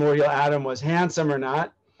the primordial Adam was handsome or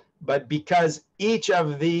not, but because each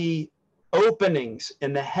of the openings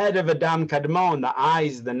in the head of Adam Kadmon, the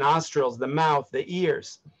eyes, the nostrils, the mouth, the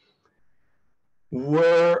ears,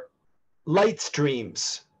 were light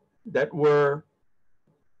streams that were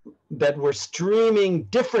streaming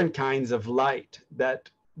different kinds of light that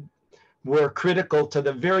were critical to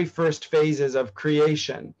the very first phases of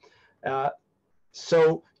creation.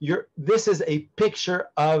 So this is a picture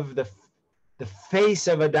of the face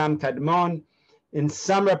of Adam Kadmon. In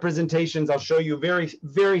some representations, I'll show you very,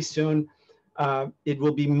 very soon, it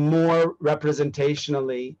will be more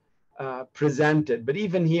representationally presented. But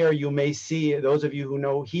even here, you may see, those of you who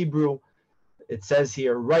know Hebrew, it says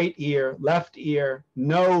here, right ear, left ear,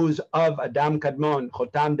 nose of Adam Kadmon,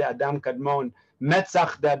 Chotam de Adam Kadmon,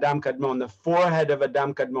 Metzach de Adam Kadmon, the forehead of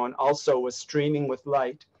Adam Kadmon also was streaming with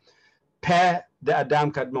light. Peh de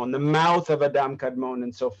Adam Kadmon, the mouth of Adam Kadmon,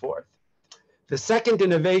 and so forth. The second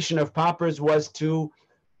innovation of Poppers was to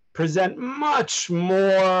present much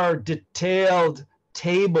more detailed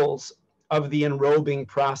tables of the enrobing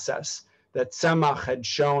process that Tzemach had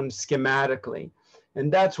shown schematically. And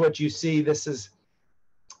that's what you see. This is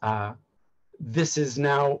now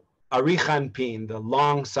Arichan Pin, the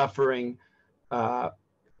long-suffering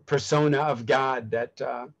persona of God that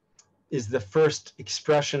is the first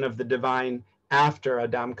expression of the divine after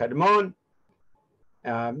Adam Kadmon,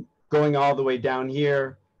 going all the way down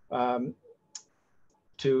here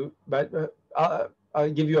but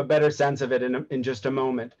I'll give you a better sense of it in just a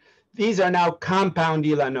moment. These are now compound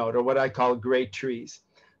Ilanot, or what I call great trees.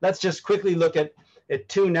 Let's just quickly look at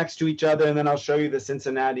two next to each other, and then I'll show you the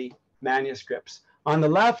Cincinnati manuscripts. On the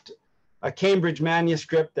left, a Cambridge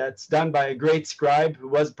manuscript that's done by a great scribe who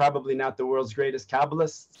was probably not the world's greatest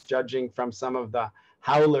Kabbalist, judging from some of the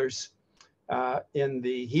howlers in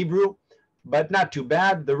the Hebrew, but not too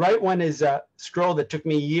bad. The right one is a scroll that took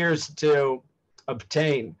me years to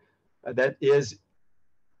obtain, that is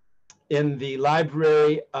in the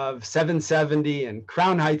library of 770 in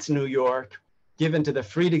Crown Heights, New York, given to the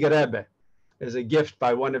Frierdiker Rebbe as a gift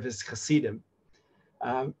by one of his Hasidim.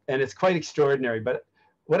 And it's quite extraordinary. But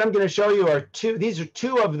what I'm going to show you are these are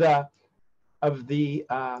two of the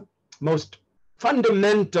most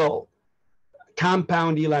fundamental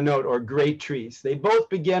compound Ilanot, or great trees. They both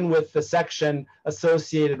begin with the section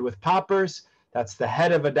associated with Poppers. That's the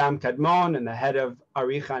head of Adam Kadmon and the head of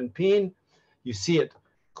Arichan Pin. You see it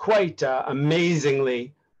quite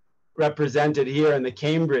amazingly represented here in the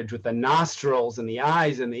Cambridge with the nostrils and the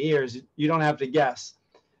eyes and the ears. You don't have to guess.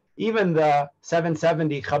 Even the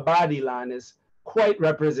 770 Chabad Ilan is quite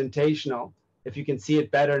representational. If you can see it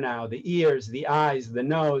better now, the ears, the eyes, the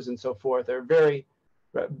nose, and so forth are very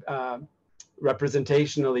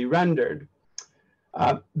representationally rendered.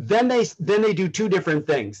 Then they do two different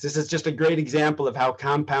things. This is just a great example of how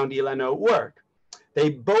compound Ilanot work. They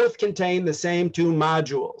both contain the same two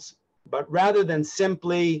modules, but rather than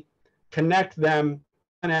simply connect them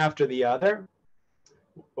one after the other,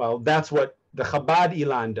 well, that's what the Chabad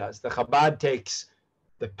Ilan does. The Chabad takes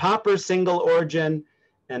the Popper single origin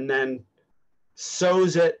and then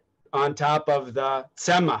sews it on top of the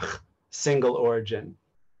Tzemach single origin.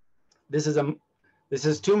 This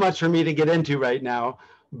is too much for me to get into right now,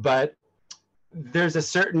 but there's a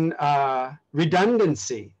certain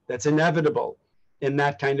redundancy that's inevitable in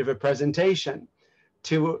that kind of a presentation.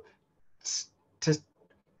 To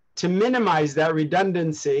minimize that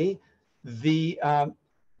redundancy, the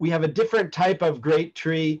we have a different type of great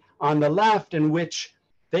tree on the left in which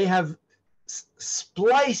they have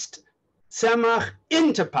spliced tzemach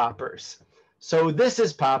into poppers. So this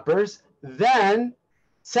is poppers, then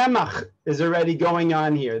tzemach is already going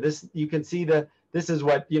on here. This, you can see this is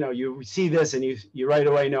what, you see this and you right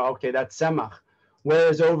away know, okay, that's tzemach.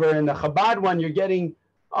 Whereas over in the Chabad one, you're getting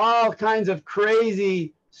all kinds of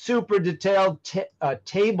crazy, super detailed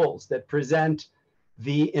tables that present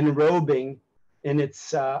the enrobing in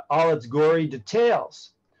its all its gory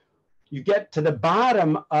details. You get to the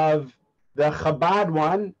bottom of the Chabad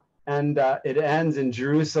one, and it ends in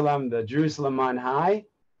Jerusalem, the Jerusalem on high,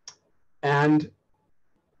 and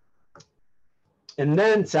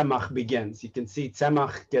then tzemach begins. You can see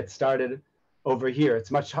tzemach gets started over here.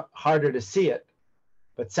 It's much harder to see it,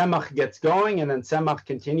 but tzemach gets going, and then tzemach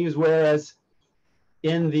continues. Whereas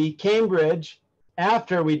in the Cambridge,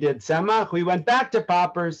 after we did tzemach, we went back to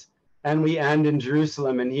poppers, and we end in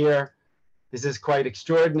Jerusalem. And here, this is quite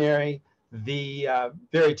extraordinary. The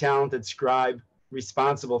very talented scribe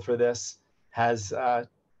responsible for this has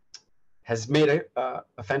made a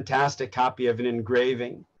fantastic copy of an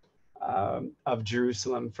engraving of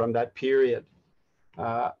Jerusalem from that period.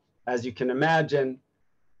 As you can imagine,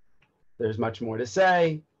 there's much more to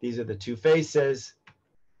say. These are the two faces.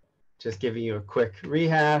 Just giving you a quick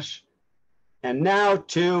rehash. And now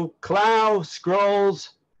to Klau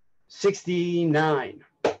Scrolls 69.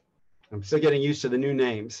 I'm still getting used to the new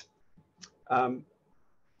names.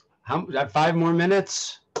 That 5 more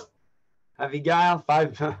minutes? Abigail,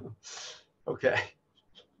 5? Okay.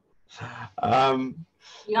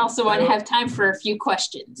 We also want to have time for a few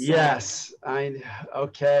questions. Yes,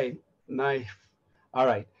 okay. Nice. All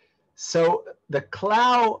right. So the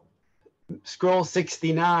Klau Scroll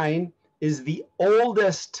 69 is the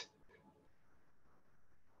oldest,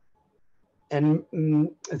 and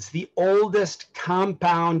it's the oldest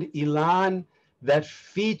compound Ilan that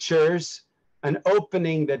features an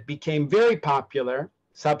opening that became very popular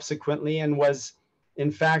subsequently and was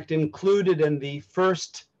in fact included in the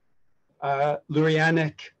first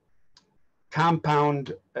Lurianic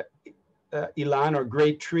compound Ilan or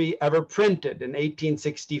great tree ever printed in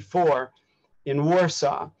 1864 in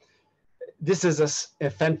Warsaw. This is a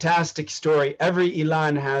fantastic story. Every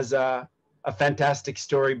Ilan has a fantastic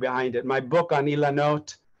story behind it. My book on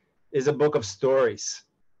Ilanot is a book of stories,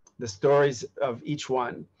 the stories of each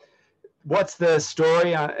one. What's the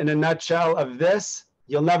story in a nutshell of this?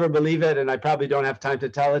 You'll never believe it, and I probably don't have time to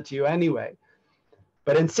tell it to you anyway.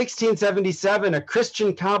 But in 1677, a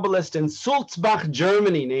Christian Kabbalist in Sulzbach,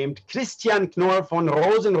 Germany, named Christian Knorr von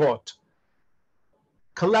Rosenroth,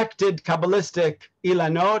 collected Kabbalistic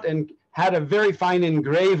Ilanot and had a very fine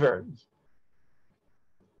engraver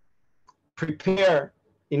prepare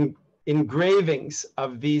engravings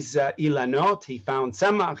of these Ilanot. He found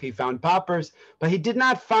tzemach, he found poppers, but he did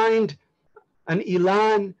not find an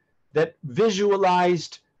Ilan that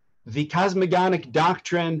visualized the cosmogonic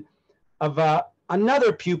doctrine of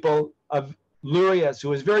another pupil of Luria's, who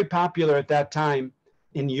was very popular at that time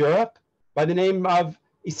in Europe, by the name of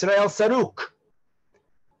Israel Saruk.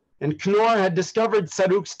 And Knorr had discovered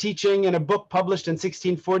Saruk's teaching in a book published in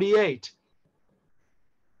 1648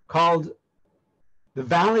 called The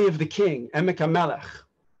Valley of the King, Emek HaMelech.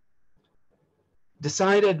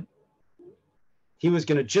 Decided he was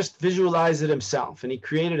going to just visualize it himself, and he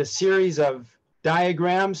created a series of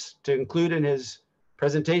diagrams to include in his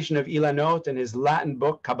presentation of Ilanot in his Latin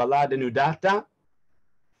book, Kabbalah Denudata.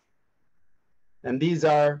 And these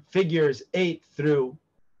are figures 8 through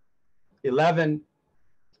 11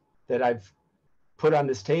 that I've put on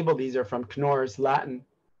this table. These are from Knorr's Latin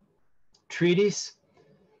treatise.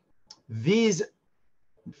 These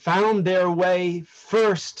found their way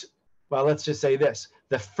first, well, let's just say this,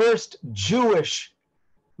 the first Jewish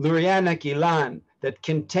Lurianic Ilan that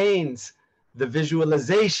contains the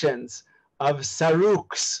visualizations of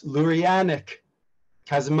Saruk's Lurianic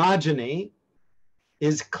cosmogony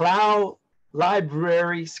is Klau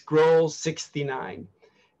Library Scroll 69.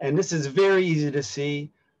 And this is very easy to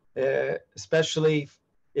see, especially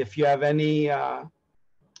if you have any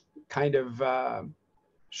kind of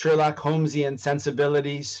Sherlock Holmesian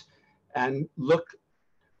sensibilities, and look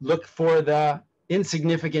for the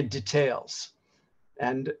insignificant details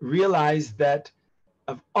and realize that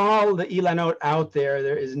of all the Ilanot out there,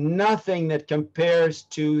 there is nothing that compares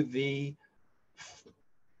to the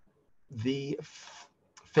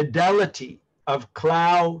fidelity of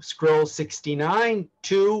Klau Scroll 69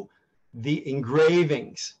 to the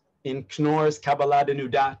engravings in Knorr's Kabbalah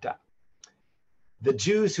Denudata. The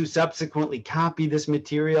Jews who subsequently copied this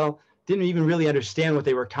material didn't even really understand what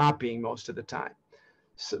they were copying most of the time.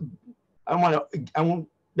 So I won't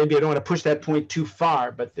maybe I don't want to push that point too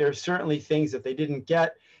far, but there are certainly things that they didn't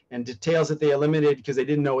get and details that they eliminated because they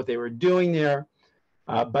didn't know what they were doing there.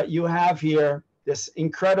 But you have here this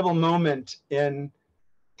incredible moment in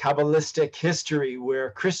Kabbalistic history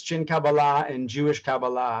where Christian Kabbalah and Jewish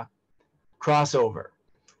Kabbalah cross over.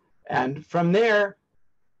 And from there,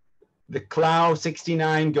 the Klau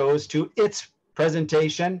 69 goes to its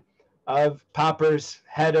presentation of Popper's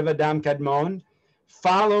Head of Adam Kadmon,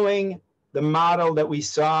 following the model that we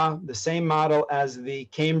saw, the same model as the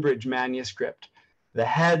Cambridge manuscript, the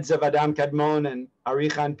heads of Adam Kadmon and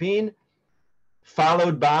Arich Anpin,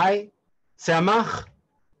 followed by Tzemach,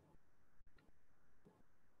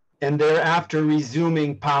 and thereafter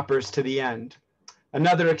resuming Popper's to the end.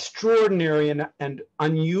 Another extraordinary and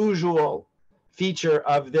unusual feature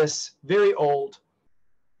of this very old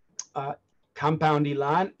compound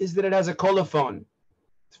Ilan is that it has a colophon.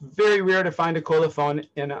 It's very rare to find a colophon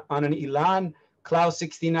on an Ilan. Klau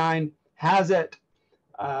 69 has it,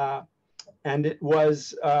 and it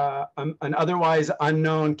was an otherwise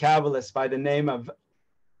unknown Kabbalist by the name of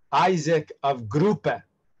Isaac of Gruppe,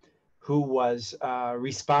 who was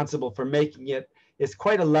responsible for making it. It's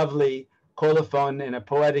quite a lovely colophon in a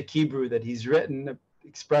poetic Hebrew that he's written,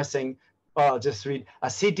 expressing, I'll just read,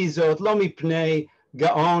 Asiti zot lo mipnei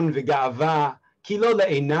gaon v'ga'ava, ki lo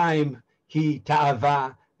le'einaim hi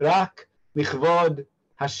ta'ava, rak michvod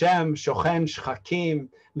Hashem shochen shchakim,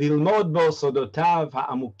 lilmod bo sodotav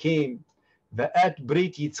ha'amukim, ve'et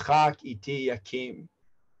brit Yitzchak iti yakim.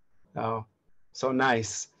 Oh, so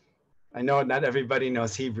nice. I know not everybody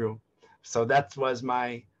knows Hebrew. So that was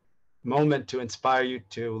my moment to inspire you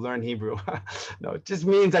to learn Hebrew. No, it just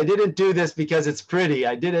means I didn't do this because it's pretty.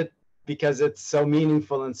 I did it because it's so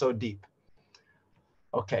meaningful and so deep.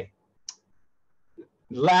 Okay.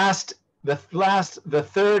 The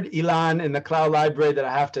third Ilan in the Klau Library that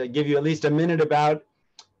I have to give you at least a minute about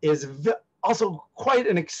is also quite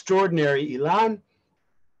an extraordinary Ilan.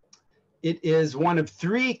 It is one of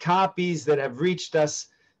 3 copies that have reached us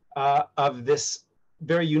of this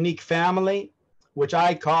very unique family, which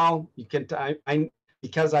I call,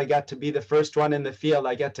 because I got to be the first one in the field,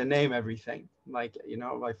 I get to name everything. Like, you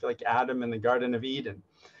know, I feel like Adam in the Garden of Eden.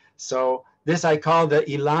 So this I call the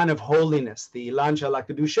Ilan of Holiness, the Ilan Shel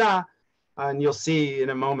HaKedusha, and you'll see in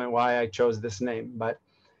a moment why I chose this name. But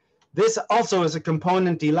this also is a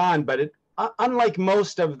component Ilan, but it, unlike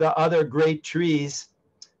most of the other great trees,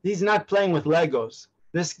 he's not playing with Legos.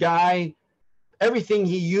 This guy, everything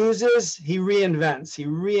he uses, he reinvents, he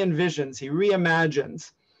re-envisions, he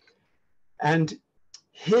reimagines. And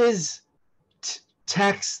his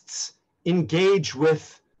texts engage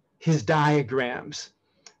with his diagrams.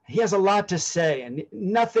 He has a lot to say, and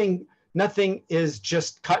nothing is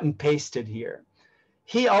just cut and pasted here.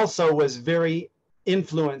 He also was very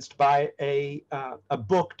influenced by a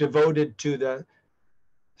book devoted to the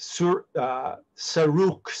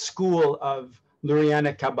Saruk school of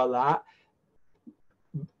Lurianic Kabbalah,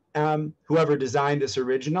 whoever designed this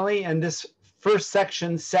originally. And this first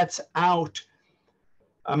section sets out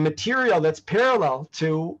a material that's parallel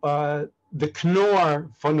to the Knorr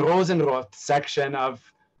von Rosenroth section of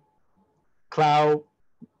Klau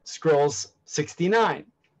Scrolls 69.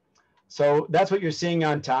 So that's what you're seeing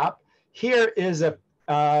on top. Here is the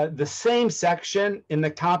same section in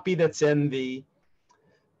the copy that's in the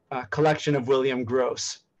collection of William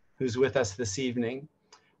Gross, who's with us this evening.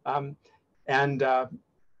 I've said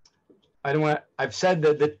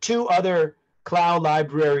that the 2 other Klau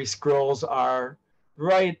Library scrolls are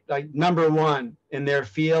right, like #1 in their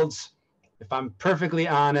fields. If I'm perfectly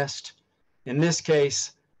honest, in this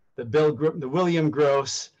case, the William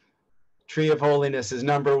Gross Tree of Holiness is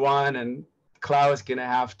 #1, and Klau is going to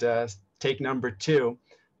have to take #2.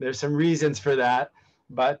 There's some reasons for that,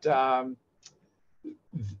 but the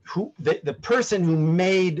person who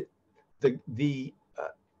made the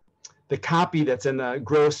copy that's in the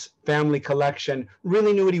Gross family collection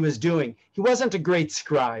really knew what he was doing. He wasn't a great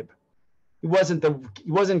scribe. He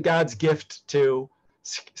wasn't God's gift to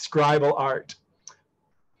scribal art.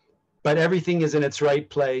 But everything is in its right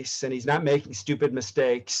place, and he's not making stupid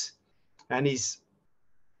mistakes, and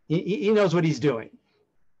he knows what he's doing.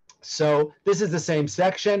 So this is the same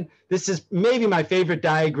section. This is maybe my favorite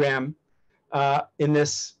diagram in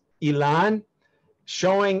this Ilan,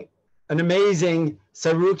 showing an amazing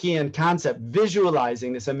Sarukian concept,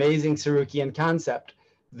 visualizing this amazing Sarukian concept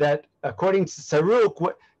that according to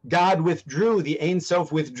Saruk, God withdrew, the Ein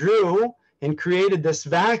Sof withdrew and created this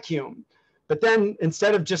vacuum. But then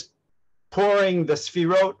instead of just pouring the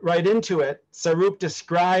Sfirot right into it, Saruk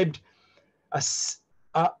described a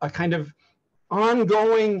kind of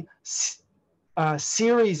ongoing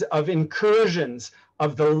series of incursions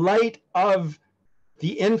of the light of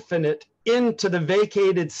the infinite into the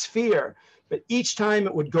vacated sphere. But each time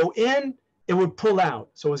it would go in, it would pull out.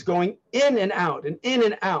 So it was going in and out and in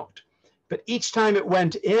and out. But each time it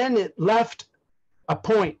went in, it left a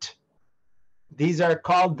point. These are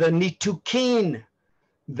called the nitukin,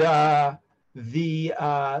 the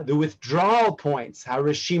withdrawal points.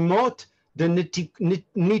 Harishimot the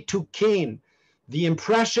nitukin, the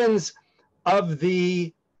impressions of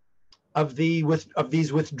these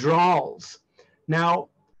withdrawals. Now,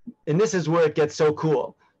 and this is where it gets so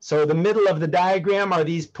cool. So the middle of the diagram are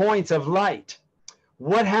these points of light.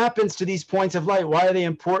 What happens to these points of light? Why are they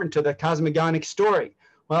important to the cosmogonic story?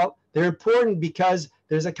 Well, they're important because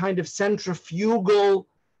there's a kind of centrifugal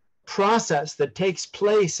process that takes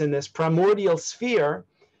place in this primordial sphere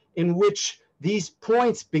in which these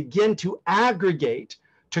points begin to aggregate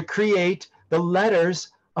to create the letters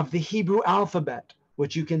of the Hebrew alphabet,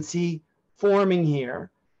 which you can see forming here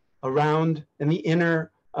around in the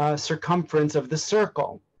inner circumference of the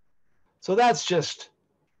circle. So that's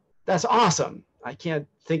awesome. I can't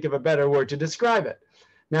think of a better word to describe it.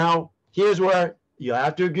 Now, here's where you'll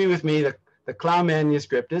have to agree with me. The Klau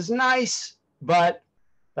manuscript is nice, but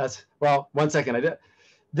well, one second.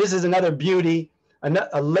 This is another beauty.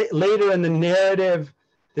 Later in the narrative,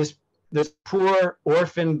 this poor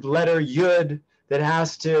orphaned letter Yud that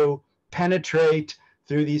has to penetrate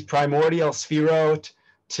through these primordial sphirot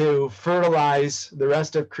to fertilize the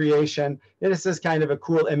rest of creation. This is kind of a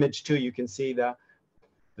cool image too. You can see the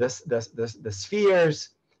spheres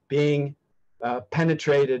being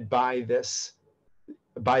penetrated by this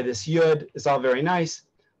Yud. It's all very nice.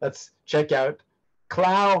 Let's check out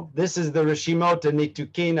Klau. This is the Rishimot and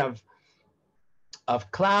Nitukin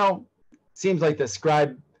of Klau. Seems like the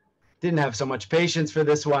scribe didn't have so much patience for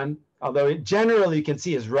this one, although generally you can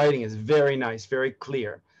see his writing is very nice, very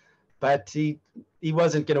clear. But he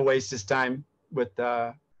wasn't going to waste his time with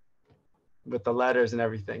the letters and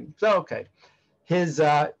everything. So, okay.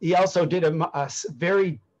 He also did a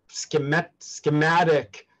very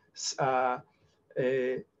schematic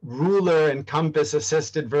ruler and compass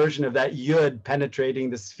assisted version of that Yud penetrating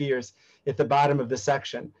the spheres at the bottom of the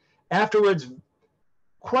section. Afterwards,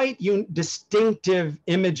 quite distinctive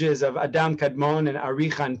images of Adam Kadmon and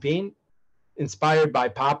Arich Anpin, inspired by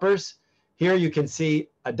poppers. Here you can see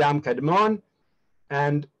Adam Kadmon,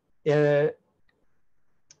 and you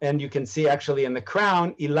can see actually in the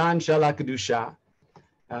crown, Ilan Shala Kedusha.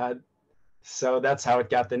 So that's how it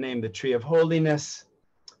got the name, the Tree of Holiness.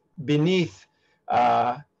 Beneath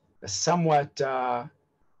a somewhat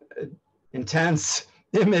intense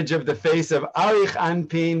image of the face of Arich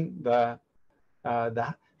Anpin,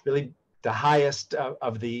 really the highest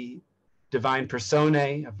of the divine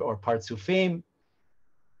personae or Partsufim.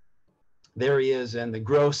 There he is in the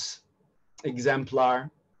gross exemplar.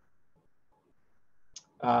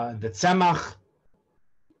 The Tzemach,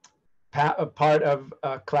 part of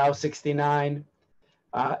Klau 69.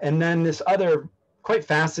 And then this other quite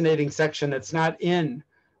fascinating section that's not in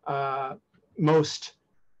most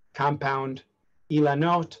compound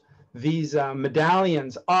Ilanot. These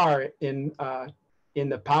medallions are in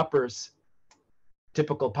the Poppers,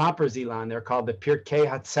 typical Poppers Ilan. They're called the Pirkei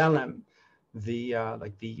Hatzelem. These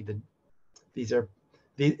are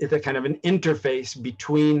the kind of an interface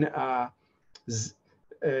between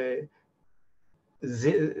Zer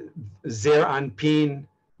Anpin,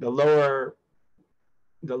 the lower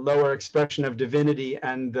expression of divinity,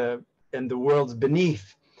 and the worlds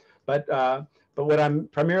beneath. But what I'm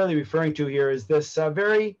primarily referring to here is this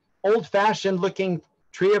very old-fashioned looking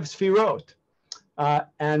tree of Sfirot,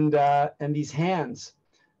 and these hands.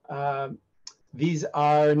 These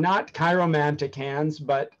are not chiromantic hands,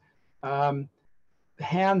 but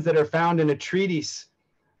hands that are found in a treatise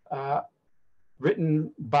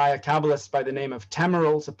written by a Kabbalist by the name of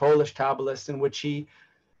Temerels, a Polish Kabbalist, in which he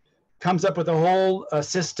comes up with a whole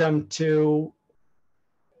system to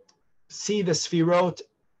see the Sfirot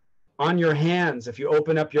on your hands. If you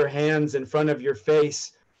open up your hands in front of your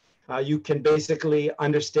face, you can basically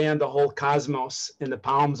understand the whole cosmos in the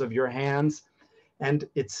palms of your hands. And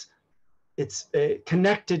it's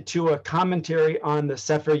connected to a commentary on the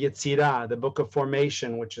Sefer Yetzirah, the Book of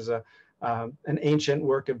Formation, which is an ancient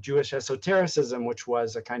work of Jewish esotericism, which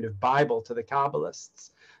was a kind of Bible to the Kabbalists.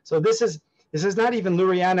 So this is not even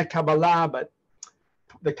Lurianic Kabbalah, but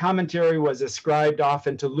the commentary was ascribed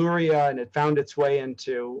often to Luria, and it found its way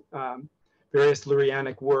into various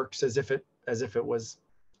Lurianic works as if it was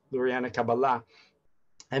Lurianic Kabbalah.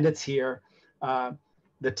 And it's here.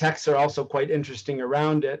 The texts are also quite interesting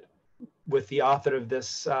around it, with the author of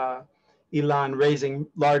this Ilan raising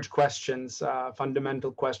large questions,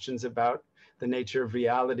 fundamental questions about the nature of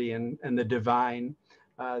reality and the divine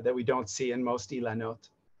that we don't see in most Ilanot.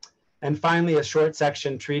 And finally, a short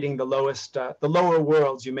section treating the lower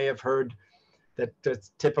worlds. You may have heard that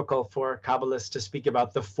it's typical for Kabbalists to speak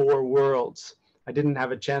about the four worlds. I didn't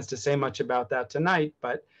have a chance to say much about that tonight,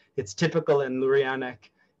 but it's typical in Lurianic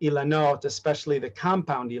Ilanot, especially the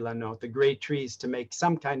compound Ilanot, the great trees, to make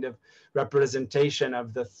some kind of representation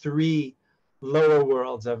of the three lower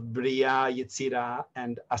worlds of Bria, Yetzira,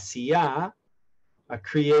 and Asiya,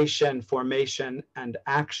 creation, formation, and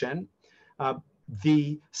action.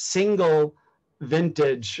 The single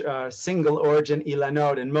vintage, single origin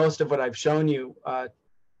Ilanot, and most of what I've shown you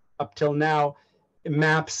up till now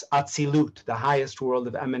maps Atzilut, the highest world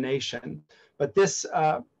of emanation. But this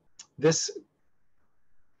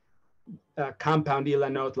compound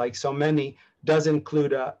Ilanot, like so many, does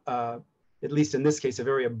include at least in this case, a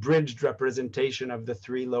very abridged representation of the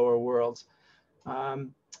three lower worlds.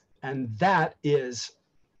 And that is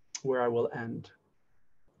where I will end.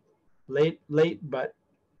 Late, but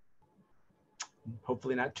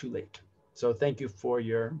hopefully not too late. So thank you for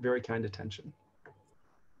your very kind attention.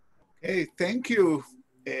 Hey, thank you,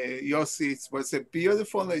 Yossi. It was a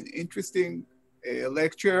beautiful and interesting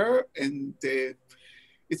lecture, and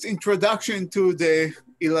its introduction to the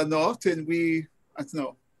Ilanot, and I don't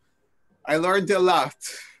know, I learned a lot.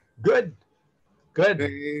 Good.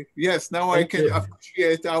 Yes, now I can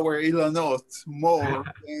appreciate our Ilanot more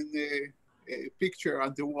than a picture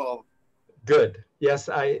on the wall. Good. Yes,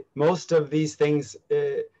 most of these things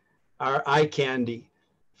are eye candy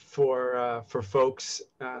for folks,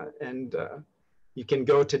 and you can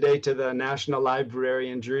go today to the National Library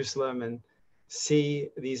in Jerusalem and see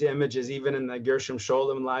these images, even in the Gershom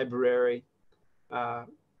Scholem Library,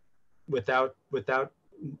 without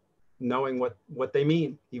knowing what they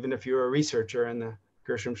mean, even if you're a researcher in the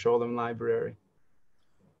Gershom Scholem Library.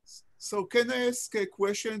 So can I ask a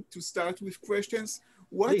question to start with questions?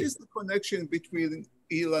 What Please. Is the connection between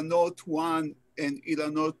Ilanot 1 and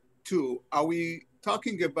Ilanot 2? Are we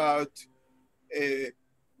talking about a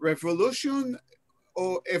revolution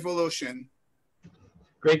or evolution?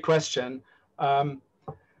 Great question. I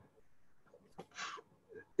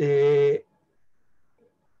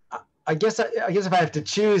guess if I have to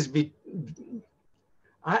choose,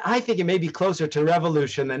 I think it may be closer to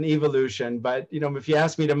revolution than evolution. But if you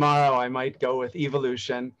ask me tomorrow, I might go with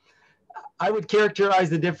evolution. I would characterize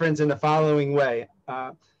the difference in the following way.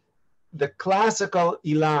 The classical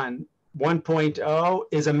Ilan 1.0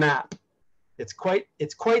 is a map. It's quite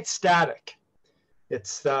static.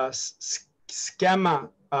 It's the schema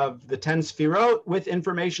of the 10 sfirot with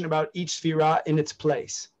information about each sfirah in its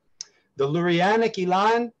place. The Lurianic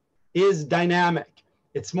Ilan is dynamic.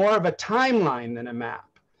 It's more of a timeline than a map.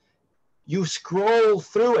 You scroll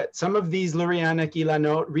through it. Some of these Lurianic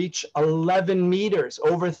Ilanot reach 11 meters,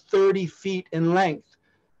 over 30 feet in length.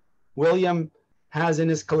 William has in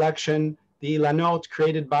his collection the Ilanot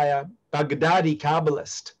created by a Baghdadi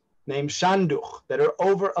Kabbalist named Shanduch that are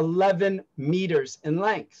over 11 meters in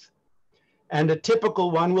length. And a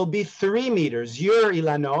typical one will be 3 meters. Your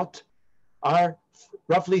Ilanot are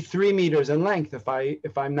roughly 3 meters in length, if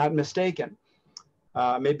I'm not mistaken.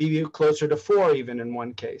 Maybe closer to 4 even in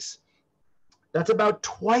one case. That's about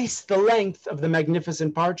twice the length of the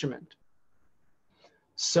magnificent parchment.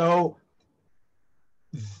 So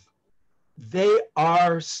they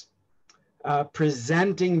are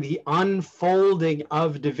presenting the unfolding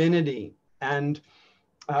of divinity, and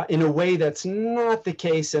in a way that's not the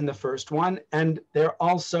case in the first one. And they're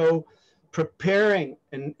also preparing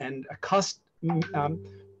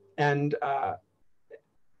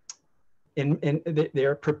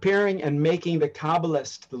they're preparing and making the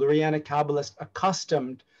Kabbalist, the Lurianic Kabbalist,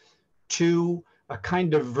 accustomed to a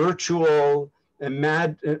kind of virtual,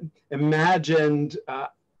 imagined,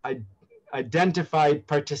 identified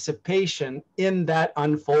participation in that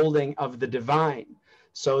unfolding of the divine,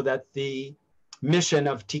 so that the mission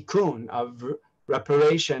of tikkun, of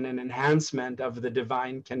reparation and enhancement of the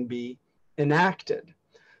divine, can be enacted.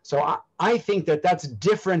 So I think that that's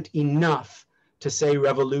different enough to say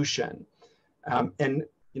revolution. And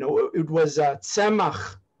it was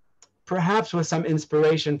Tzemach, perhaps with some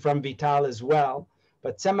inspiration from Vital as well,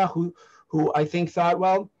 but Tzemach who I think thought,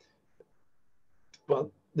 well,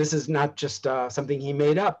 this is not just something he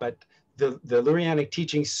made up, but the Lurianic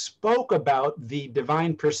teaching spoke about the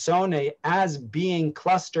divine personae as being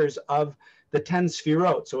clusters of the 10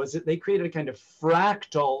 sfirot. So they created a kind of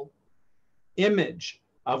fractal image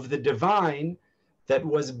of the divine that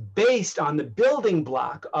was based on the building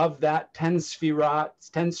block of that 10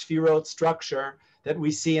 sfirot structure that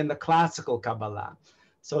we see in the classical Kabbalah.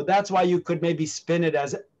 So that's why you could maybe spin it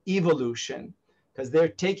as evolution, because they're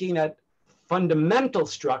taking that fundamental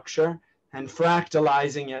structure and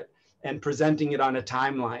fractalizing it and presenting it on a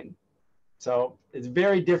timeline. So it's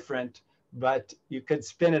very different, but you could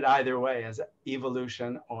spin it either way as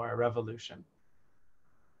evolution or revolution.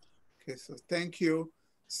 Okay, so thank you.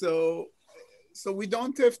 So we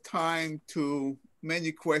don't have time to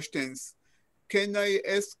many questions. Can I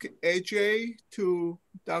ask AJ to,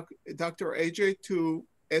 Dr. AJ to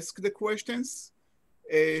ask the questions?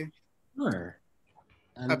 Sure.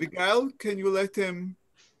 Abigail, can you let him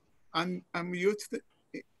unmute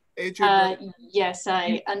AJ? Yes,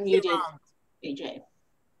 I unmuted AJ.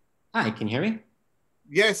 Hi, can you hear me?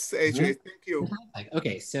 Yes, AJ, thank you.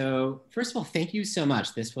 Okay, so first of all, thank you so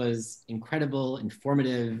much. This was incredible,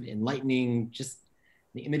 informative, enlightening, just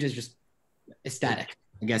the image is just ecstatic,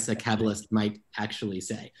 I guess a Kabbalist might actually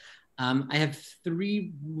say. I have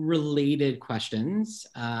 3 related questions.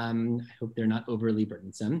 I hope they're not overly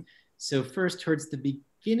burdensome. So first, towards the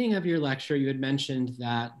beginning of your lecture, you had mentioned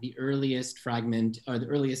that the earliest fragment or the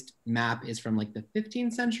earliest map is from like the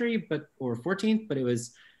 15th century, or 14th, but it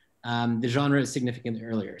was the genre is significantly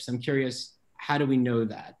earlier. So I'm curious, how do we know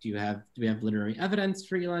that? Do we have literary evidence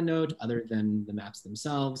for Ilanot other than the maps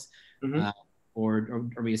themselves? Or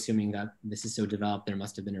are we assuming that this is so developed, there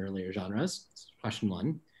must have been earlier genres? That's question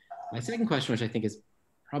 1. My second question, which I think is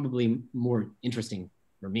probably more interesting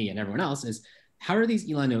for me and everyone else, is how are these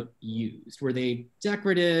Ilanot used? Were they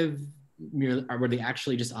decorative? Or were they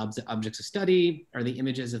actually just objects of study? Are they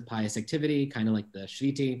images of pious activity, kind of like the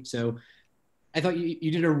Shviti? So I thought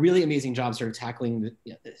you did a really amazing job sort of tackling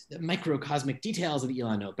the microcosmic details of the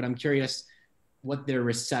Ilanot, but I'm curious what their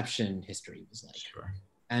reception history was like. Sure.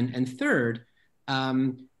 And third,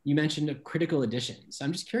 you mentioned a critical edition. So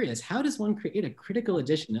I'm just curious, how does one create a critical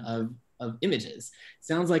edition of images?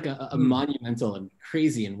 Sounds like a monumental and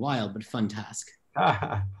crazy and wild, but fun task.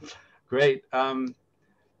 Great.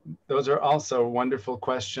 Those are also wonderful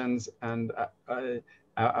questions. And I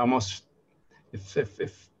almost,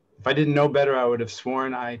 if I didn't know better, I would have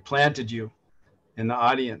sworn I planted you in the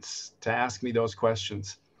audience to ask me those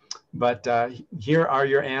questions. But here are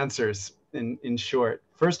your answers in short.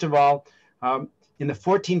 First of all, in the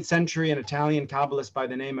 14th century, an Italian Kabbalist by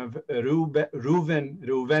the name of Reuven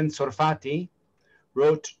Sorfati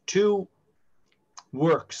wrote 2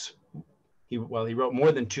 works. He wrote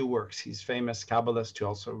more than 2 works. He's a famous Kabbalist who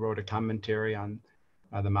also wrote a commentary on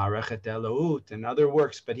the Ma'arechet Elout and other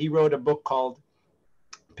works, but he wrote a book called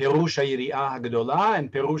Perush HaYiri'ah HaGedolah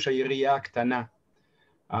and Perush HaYiri'ah Ktana.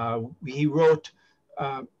 He wrote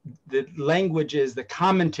the languages, the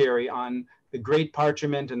commentary on the great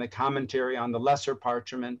parchment and the commentary on the lesser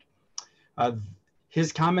parchment.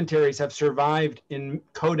 His commentaries have survived in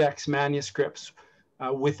codex manuscripts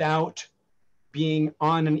without being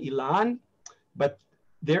on an Ilan, but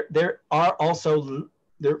there are also,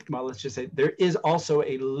 well, let's just say, there is also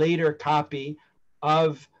a later copy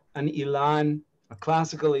of an Ilan, a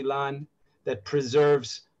classical Ilan, that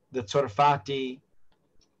preserves the Tzorfati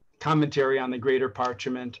commentary on the greater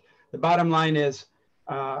parchment. The bottom line is,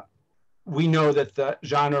 we know that the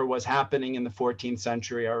genre was happening in the 14th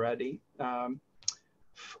century already,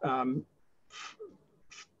 from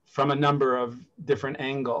a number of different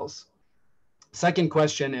angles. Second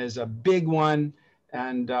question is a big one,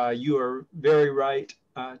 and you are very right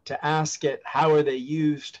to ask it. How are they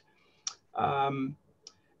used?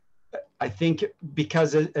 I think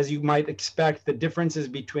because, as you might expect, the differences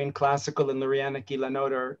between classical and Lurianic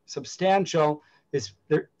Ilanot are substantial.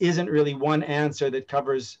 There isn't really one answer that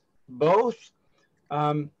covers both,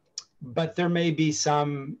 but there may be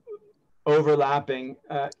some overlapping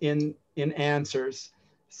in answers.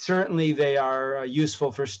 Certainly they are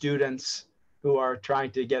useful for students who are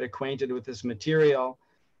trying to get acquainted with this material.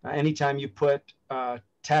 Anytime you put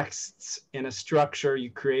texts in a structure,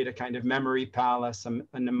 you create a kind of memory palace,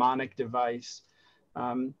 a mnemonic device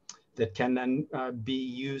that can then be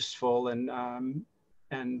useful and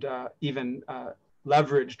even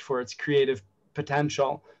leveraged for its creative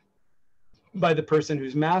potential by the person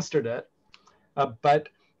who's mastered it. But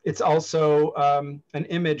it's also an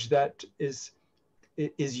image that is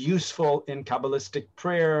useful in Kabbalistic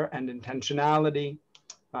prayer and intentionality,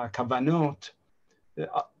 kavanot.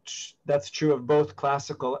 That's true of both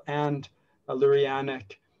classical and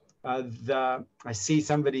Lurianic. I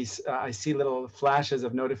see little flashes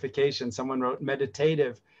of notification. Someone wrote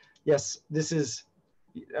meditative. Yes, this is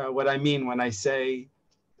what I mean when I say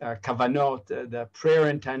kavanot, the prayer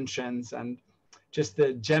intentions, and just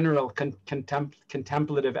the general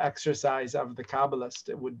contemplative exercise of the Kabbalist.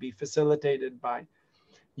 It would be facilitated by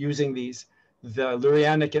using these. The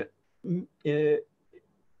Lurianic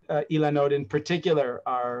Ilanot in particular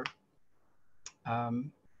are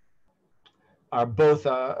both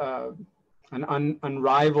an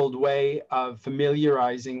unrivaled way of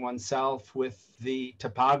familiarizing oneself with the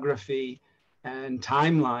topography and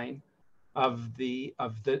timeline of the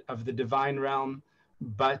divine realm,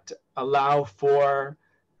 but allow for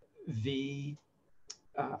the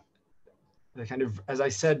kind of, as I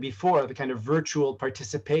said before, the kind of virtual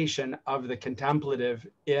participation of the contemplative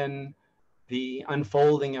in the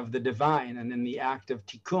unfolding of the divine and in the act of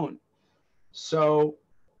tikkun. So,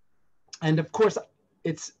 and of course,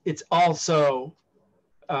 it's also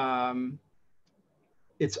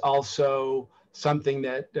something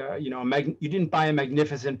that you didn't buy a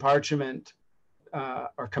magnificent parchment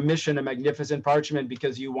or commission a magnificent parchment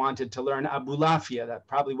because you wanted to learn Abulafia. That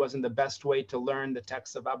probably wasn't the best way to learn the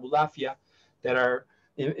texts of Abulafia that are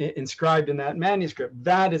inscribed in that manuscript.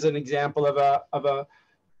 That is an example of a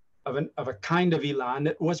kind of Ilan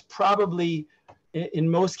that was probably, in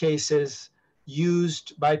most cases,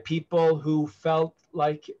 used by people who felt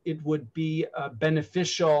like it would be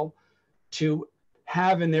beneficial to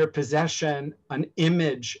have in their possession an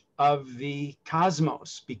image of the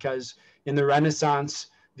cosmos, because in the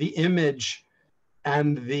Renaissance, the image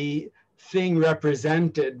and the thing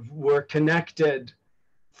represented were connected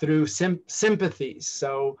through sympathies.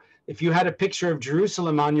 So if you had a picture of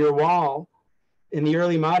Jerusalem on your wall in the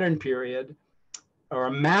early modern period, or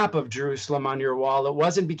a map of Jerusalem on your wall, it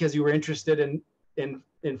wasn't because you were interested in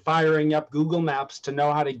firing up Google Maps to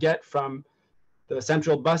know how to get from the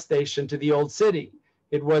central bus station to the old city.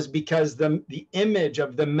 It was because the image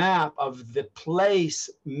of the map of the place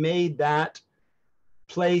made that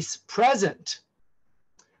place present.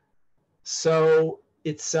 So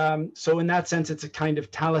it's so in that sense, it's a kind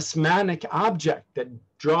of talismanic object that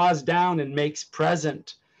draws down and makes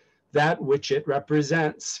present that which it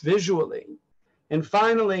represents visually. And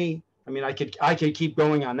finally, I mean, I could keep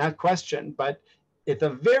going on that question, but at the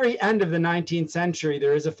very end of the 19th century,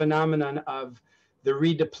 there is a phenomenon of the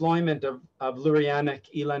redeployment of Lurianic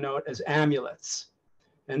Ilanot as amulets.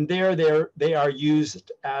 And they are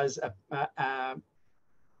used as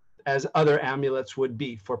other amulets would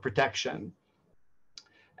be for protection.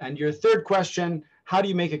 And your third question, how do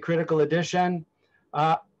you make a critical edition?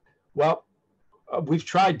 Well, we've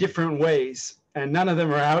tried different ways, and none of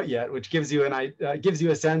them are out yet, which gives you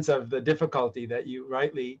a sense of the difficulty that you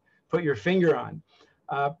rightly put your finger on.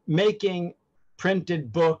 Making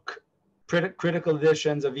printed book critical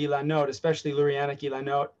editions of Ilanot, especially Lurianic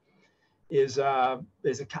Ilanot, is I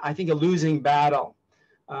think a losing battle.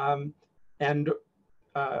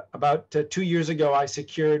 About 2 years ago, I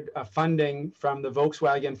secured funding from the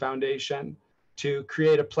Volkswagen Foundation to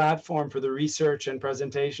create a platform for the research and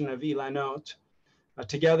presentation of Ilanot,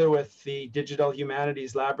 together with the Digital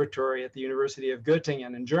Humanities Laboratory at the University of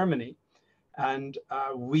Göttingen in Germany. And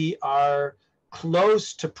we are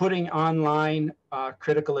close to putting online a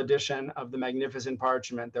critical edition of the Magnificent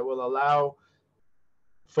Parchment that will allow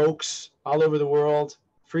folks all over the world,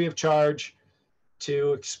 free of charge,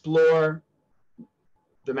 to explore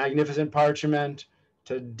the Magnificent Parchment,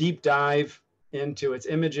 to deep dive into its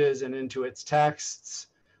images and into its texts,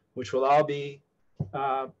 which will all be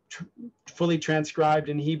fully transcribed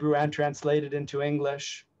in Hebrew and translated into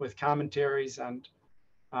English with commentaries and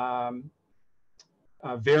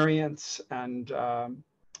variants and did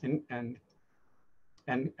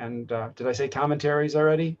I say commentaries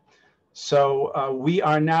already? So we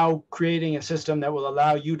are now creating a system that will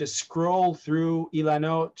allow you to scroll through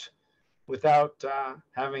Ilanot without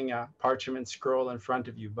having a parchment scroll in front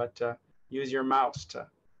of you, but use your mouse to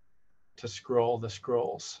scroll the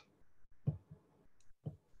scrolls.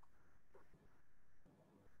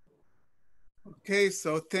 Okay,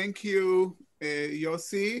 so thank you,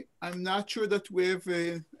 Yossi. I'm not sure that we have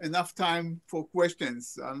enough time for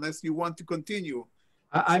questions, unless you want to continue.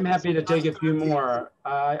 I'm happy to take a few more.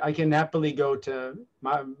 I can happily go to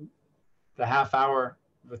the half hour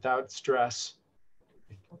without stress.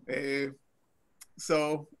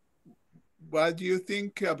 So what do you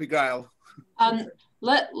think, Abigail?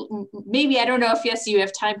 Maybe, I don't know if, yes, you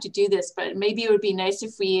have time to do this, but maybe it would be nice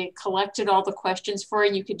if we collected all the questions for you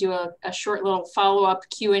and you could do a short little follow-up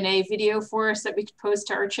Q&A video for us that we could post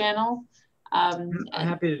to our channel. I'm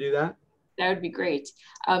happy to do that. That would be great.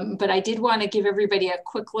 But I did want to give everybody a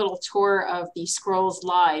quick little tour of the scrolls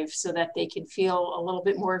live so that they can feel a little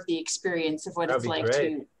bit more of the experience of what That'd it's like great.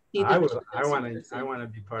 to see I want to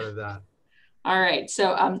be part of that. All right,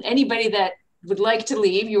 so anybody that would like to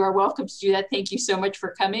leave, you are welcome to do that. Thank you so much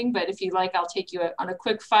for coming. But if you like, I'll take you on a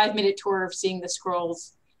quick 5-minute tour of seeing the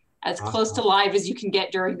scrolls as close to live as you can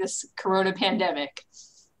get during this Corona pandemic.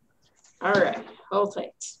 All right, hold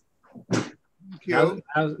tight. Thank you.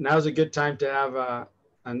 Now's a good time to have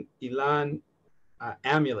an Ilan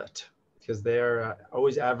amulet, because they're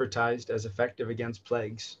always advertised as effective against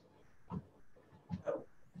plagues.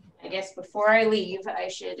 I guess before I leave, I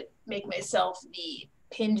should make myself the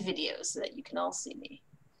pinned video so that you can all see me.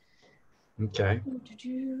 Okay.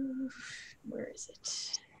 Where is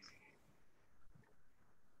it?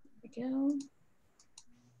 There we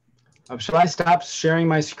go. Shall I stop sharing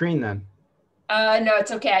my screen then? No,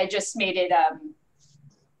 it's okay. I just made it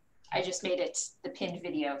the pinned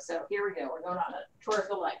video. So here we go. We're going on a tour of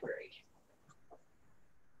the library.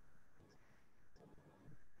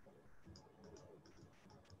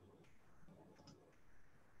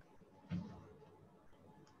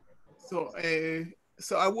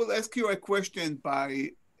 So I will ask you a question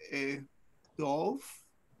by Dolph.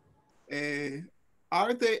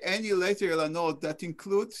 Are there any later Ilanot that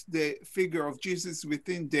include the figure of Jesus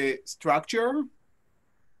within the structure?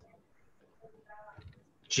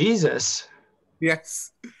 Jesus?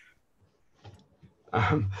 Yes.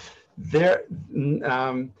 There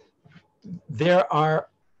are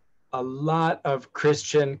a lot of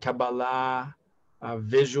Christian Kabbalah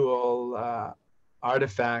visual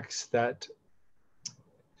artifacts that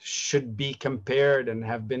should be compared and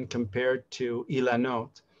have been compared to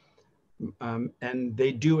Ilanot. And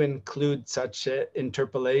they do include such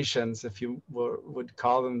interpolations, if you would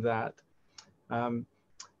call them that.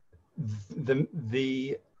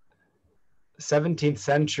 The 17th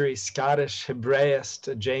century Scottish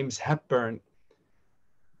Hebraist James Hepburn,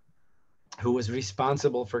 who was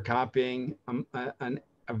responsible for copying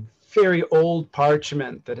a very old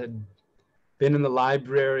parchment that had been in the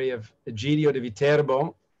library of Egidio de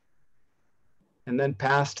Viterbo, and then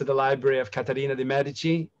passed to the library of Caterina de'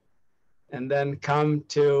 Medici, and then come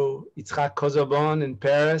to Yitzhak Kozobon in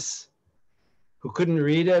Paris, who couldn't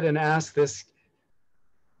read it, and asked this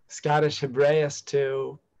Scottish Hebraist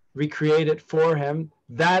to recreate it for him.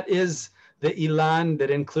 That is the Ilan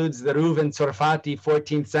that includes the Reuven Tzorfati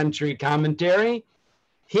 14th century commentary.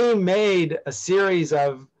 He made a series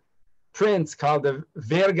of prints called the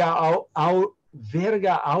Verga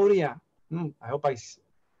Aurea. I hope I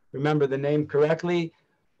remember the name correctly.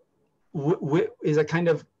 Is a kind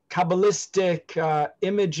of Kabbalistic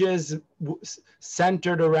images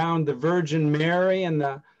centered around the Virgin Mary and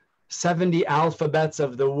the 70 alphabets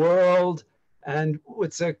of the world. And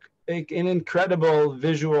it's an incredible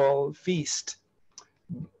visual feast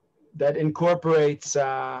that incorporates,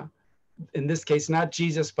 in this case, not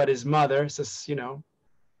Jesus, but his mother. So,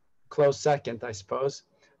 close second, I suppose.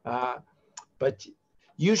 But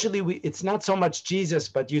usually it's not so much Jesus,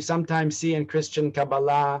 but you sometimes see in Christian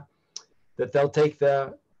Kabbalah that they'll take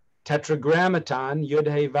the tetragrammaton, Yud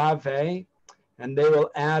He Vav He, and they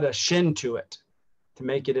will add a shin to it to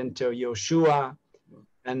make it into Yoshua.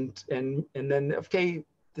 And then, okay,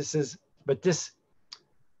 this is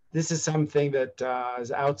something that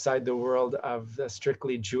is outside the world of the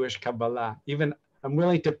strictly Jewish Kabbalah. Even I'm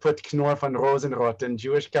willing to put Knorr von Rosenroth in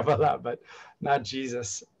Jewish Kabbalah, but not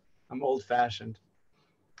Jesus. I'm old-fashioned.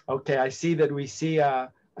 Okay, I see that we see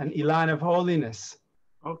an Ilan of holiness.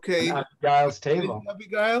 Okay. On Abigail's table.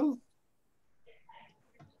 Abigail?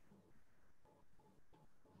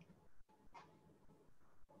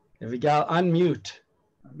 Abigail, unmute.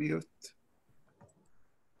 Mute.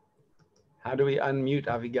 How do we unmute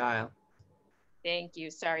Abigail? Thank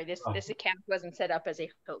you. Sorry, this account wasn't set up as a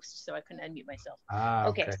host, so I couldn't unmute myself.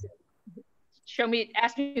 Okay. So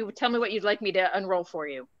tell me what you'd like me to unroll for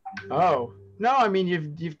you. Oh, no, I mean,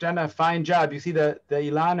 you've done a fine job. You see the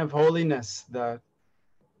Ilan of holiness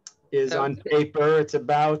is on paper. It's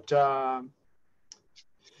about,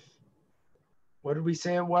 what did we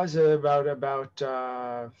say it was? About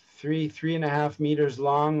 3.5 meters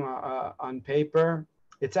long on paper.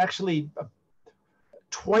 It's actually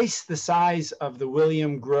twice the size of the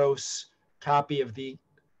William Gross copy of the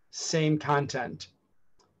same content.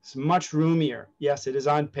 It's much roomier. Yes, it is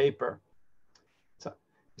on paper.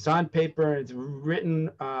 It's on paper. It's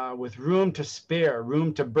written with room to spare,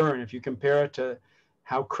 room to burn. If you compare it to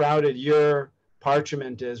how crowded your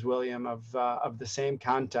parchment is, William, of the same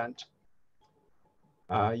content,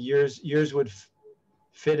 yours would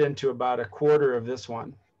fit into about a quarter of this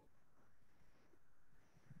one.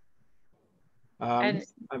 And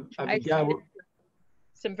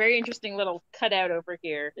some very interesting little cutout over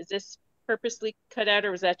here. Is this purposely cut out,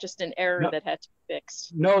 or was that just an error that had to be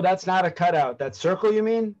fixed? No, that's not a cutout. That circle, you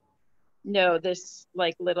mean? No, this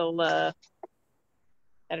like little, I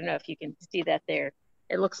don't know if you can see that there.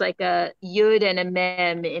 It looks like a yud and a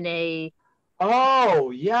mem in a... Oh,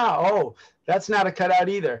 yeah. Oh, that's not a cutout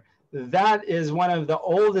either. That is one of the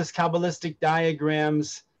oldest Kabbalistic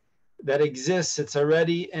diagrams that exists. It's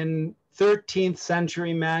already in 13th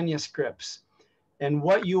century manuscripts. And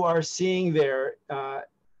what you are seeing there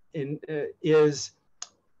is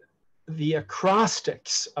the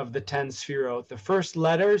acrostics of the 10 Sfirot, the first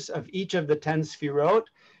letters of each of the 10 Sfirot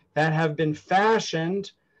that have been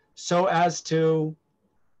fashioned so as to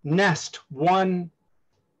nest one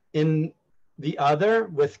in the other,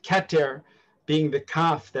 with Keter being the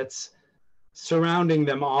Kaf that's surrounding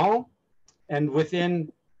them all. And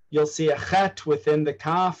within, you'll see a Chet within the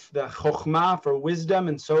Kaf, the Chokhmah for wisdom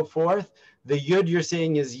and so forth. The Yud you're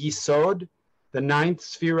seeing is Yisod, the 9th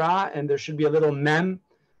Sfirah, and there should be a little Mem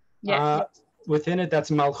within it,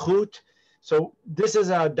 that's Malchut. So this is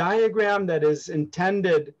a diagram that is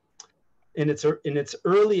intended in its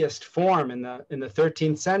earliest form in the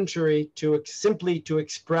 13th century to simply to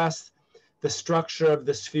express the structure of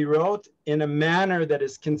the Sfirot in a manner that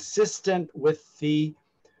is consistent with the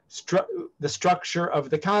structure of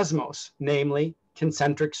the cosmos, namely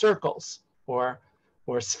concentric circles or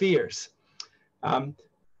spheres.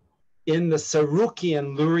 In the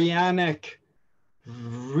Sarukian, Lurianic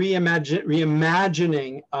reimagining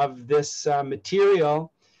of this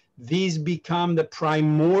material, these become the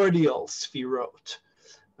primordial Sfirot.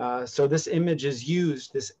 So this image is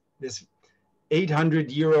used, this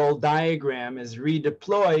 800-year-old diagram is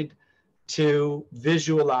redeployed to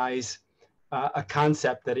visualize a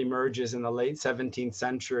concept that emerges in the late 17th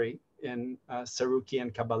century in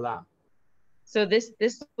Sarukian Kabbalah. So this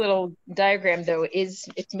little diagram, though, it's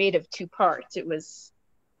made of two parts.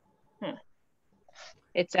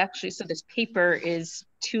 It's actually, so this paper is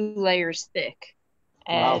 2 layers thick.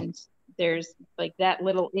 And Wow. there's like that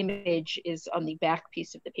little image is on the back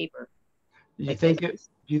piece of the paper. You think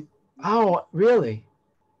oh, really?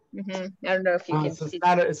 I don't know if you can So see.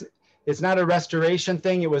 it's not a restoration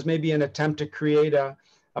thing. It was maybe an attempt to create a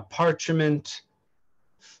parchment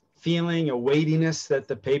feeling, a weightiness that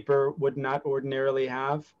the paper would not ordinarily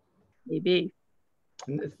have. Maybe.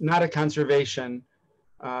 It's not a conservation.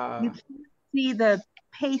 You can see the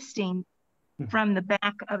pasting from the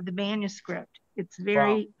back of the manuscript. It's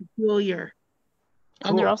very peculiar.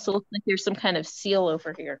 And there also looks like there's some kind of seal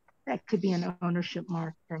over here. That could be an ownership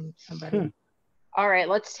mark from somebody. All right,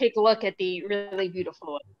 let's take a look at the really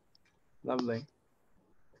beautiful one. Lovely.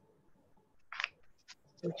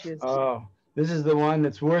 Which is this is the one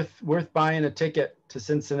that's worth buying a ticket to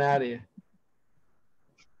Cincinnati.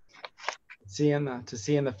 To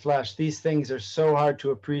see in the flesh. These things are so hard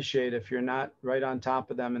to appreciate if you're not right on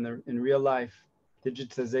top of them in real life.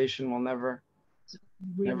 Digitization will never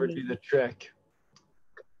do the trick.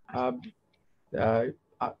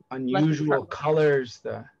 Unusual colors,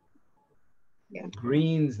 the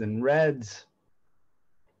greens and reds.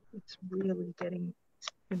 It's really been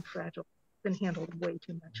fragile. It's been handled way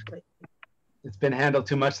too much lately. It's been handled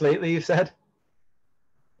too much lately, you said?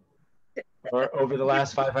 Or over the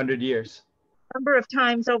last 500 years? Number of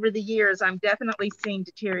times over the years, I'm definitely seeing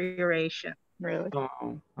deterioration. Really?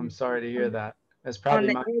 Oh, I'm sorry to hear that. That's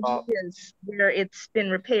probably my fault. Where it's been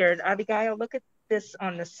repaired. Abigail, look at this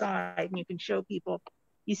on the side, and you can show people.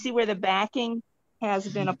 You see where the backing has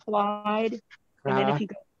been applied, and then if you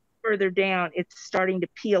go further down, it's starting to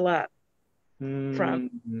peel up from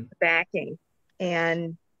the backing,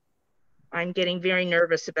 and I'm getting very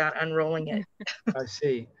nervous about unrolling it. I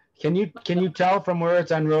see. Can you tell from where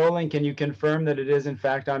it's unrolling? Can you confirm that it is in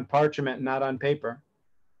fact on parchment, not on paper?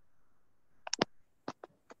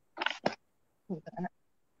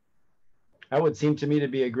 That would seem to me to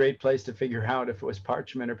be a great place to figure out if it was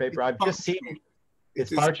parchment or paper. I've just seen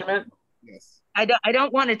it's parchment. Yes. I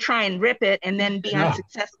don't want to try and rip it and then be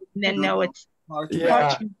unsuccessful and then know it's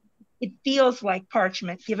parchment. It feels like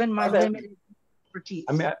parchment, given my limited expertise.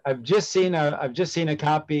 I mean, I've just seen a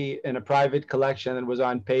copy in a private collection that was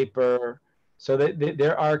on paper. So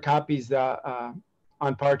there are copies that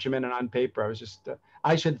on parchment and on paper.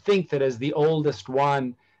 I should think that as the oldest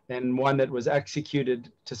one and one that was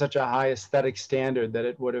executed to such a high aesthetic standard that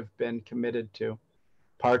it would have been committed to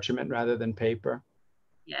parchment rather than paper.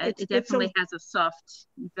 Yeah, it definitely has a soft,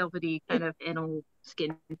 velvety kind of animal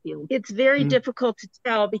skin feel. It's very difficult to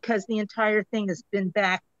tell because the entire thing has been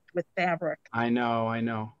backed with fabric. I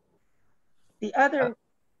know. The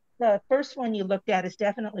first one you looked at is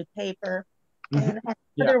definitely paper, and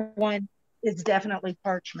the other one is definitely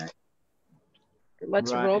parchment.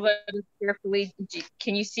 Let's roll that carefully.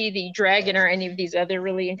 Can you see the dragon or any of these other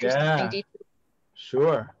really interesting details?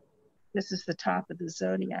 Sure. This is the top of the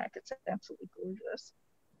zodiac. It's absolutely gorgeous.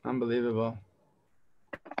 Unbelievable.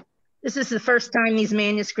 This is the first time these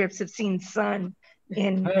manuscripts have seen sun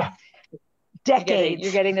in decades.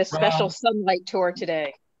 You're getting a special sunlight tour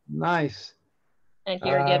today. Nice. And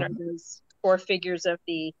here again are those 4 figures of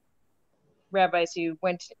the rabbis who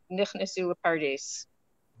went nichnesu lepardes.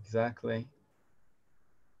 Exactly.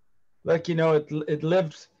 Look, you know, it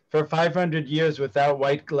lived for 500 years without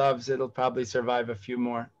white gloves. It'll probably survive a few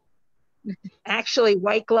more. Actually,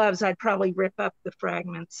 white gloves, I'd probably rip up the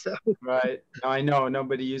fragments. So. Right. No, I know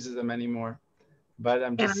nobody uses them anymore, but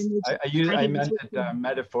I'm just, I meant it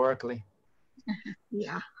metaphorically.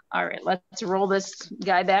 Yeah. All right, let's roll this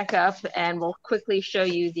guy back up and we'll quickly show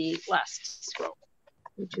you the last scroll.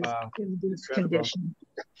 Which is in this Incredible. condition.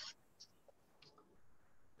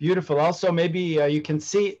 Beautiful. Also, maybe you can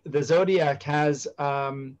see the zodiac has,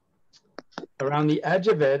 around the edge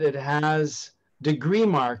of it, it has degree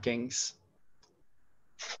markings.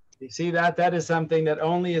 You see that? That is something that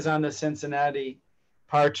only is on the Cincinnati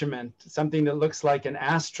parchment, something that looks like an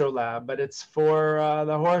astrolabe, but it's for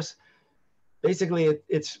the horse. Basically,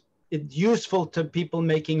 it's useful to people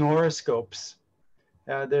making horoscopes.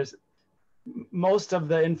 There's most of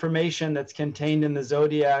the information that's contained in the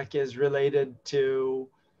zodiac is related to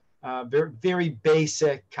very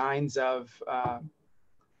basic kinds of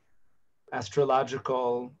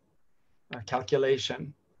astrological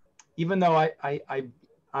calculation. Even though I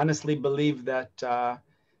honestly believe that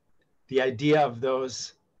the idea of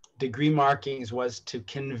those degree markings was to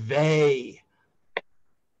convey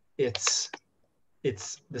its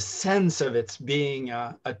the sense of its being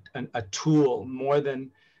a tool more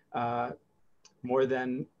than a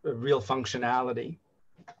real functionality.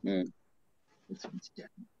 Mm.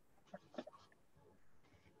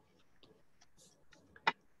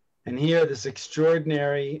 And here, this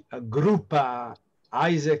extraordinary Grupa,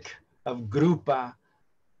 Isaac of Grupa,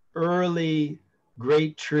 early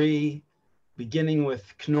great tree, beginning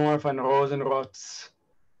with Knorr van Rosenrot's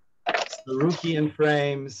Sarukian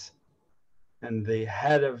frames, and the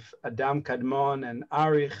head of Adam Kadmon and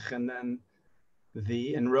Arich, and then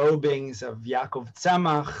the enrobings of Yaakov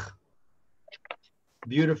Tzemach,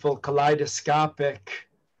 beautiful kaleidoscopic,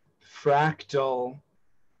 fractal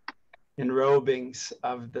enrobings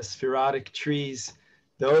of the spherotic trees.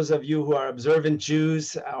 Those of you who are observant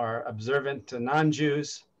Jews or observant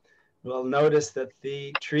non-Jews will notice that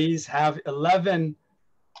the trees have 11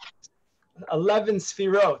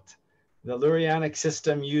 sphirot. The Lurianic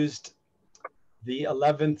system used the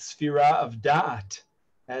 11th sphira of Da'at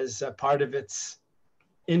as a part of its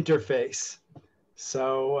interface.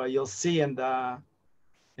 So you'll see in that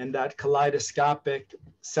kaleidoscopic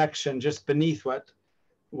section just beneath what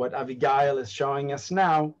Abigail is showing us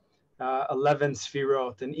now, 11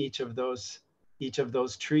 sphirot in each of those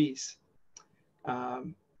trees.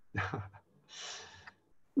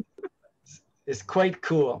 It's quite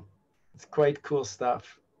cool. It's quite cool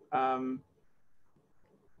stuff.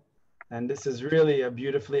 And this is really a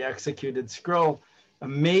beautifully executed scroll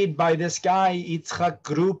made by this guy, Yitzchak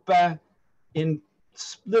Grupa, in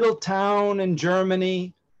little town in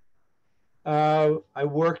Germany. I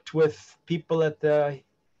worked with people at the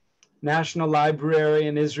National Library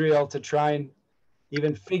in Israel to try and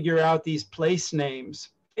even figure out these place names.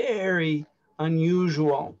 Very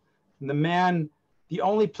unusual. And the man, the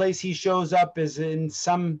only place he shows up is in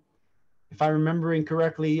some, if I'm remembering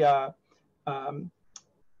correctly,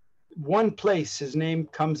 one place his name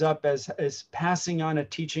comes up as passing on a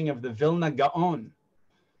teaching of the Vilna Gaon.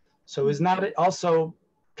 So is not it also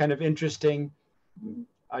kind of interesting?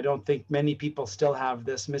 I don't think many people still have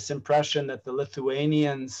this misimpression that the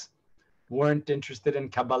Lithuanians weren't interested in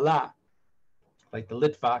Kabbalah, like the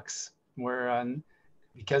Litvaks were,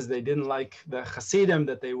 because they didn't like the Hasidim,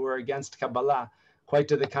 that they were against Kabbalah. Quite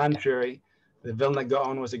to the contrary, the Vilna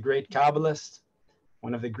Gaon was a great Kabbalist,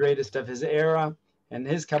 one of the greatest of his era, and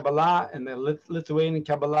his Kabbalah and the Lithuanian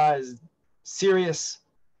Kabbalah is serious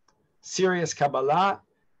Kabbalah,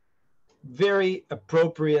 very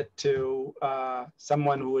appropriate to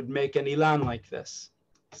someone who would make an Ilan like this.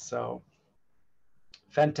 So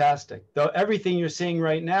fantastic. Though everything you're seeing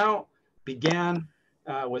right now began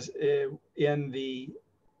was in the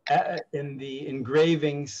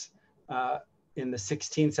engravings in the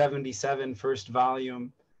 1677 first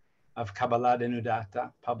volume of Kabbalah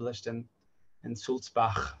Denudata, published in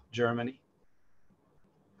Sulzbach, Germany.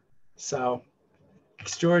 So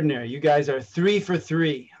extraordinary. You guys are 3 for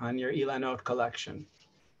 3 on your Ilanot collection.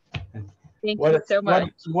 Thank you so much.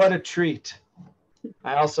 What a treat.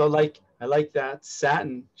 I like that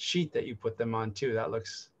satin sheet that you put them on too. That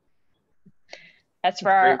looks. That's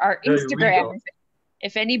for our Instagram. Regal.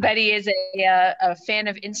 If anybody is a fan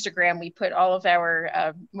of Instagram, we put all of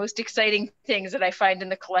our most exciting things that I find in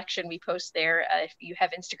the collection, we post there. If you have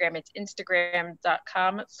Instagram, it's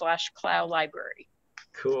instagram.com/Klau Library.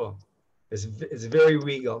 Cool. It's very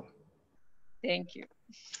regal. Thank you.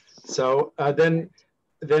 So then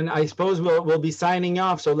I suppose we'll be signing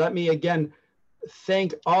off. So let me again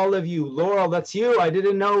thank all of you. Laurel, that's you. I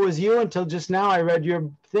didn't know it was you until just now. I read your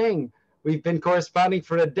thing. We've been corresponding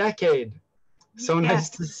for a decade. So nice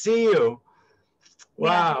to see you.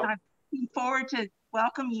 Wow. Yeah, I'm looking forward to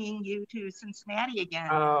welcoming you to Cincinnati again.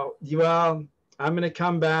 Oh, well, I'm going to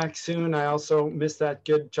come back soon. I also miss that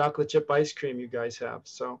good chocolate chip ice cream you guys have.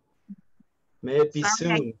 So may it be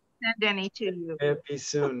soon. I can't send any to you. May it be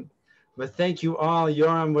soon. But thank you all.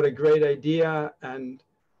 Yoram, what a great idea. And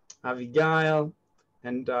Abigail.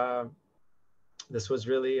 And this was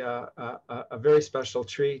really a very special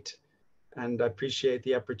treat. And I appreciate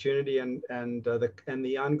the opportunity and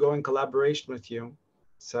the ongoing collaboration with you.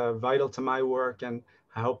 It's vital to my work, and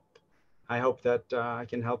I hope that I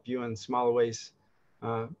can help you in small ways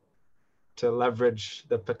to leverage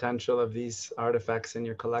the potential of these artifacts in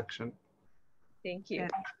your collection. Thank you.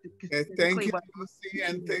 Thank you, Yossi,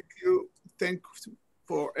 and thank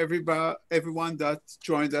for everyone that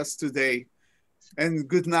joined us today. And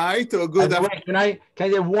good night or good afternoon. Can I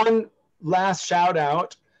give one last shout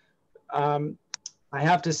out? I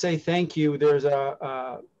have to say thank you. There's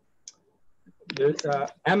Emma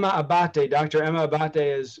Abate. Dr. Emma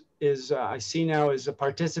Abate is I see now is a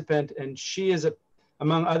participant, and she is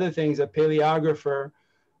among other things a paleographer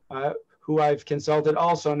who I've consulted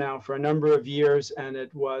also now for a number of years. And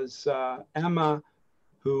it was Emma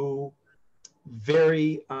who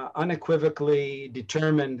very unequivocally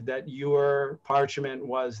determined that your parchment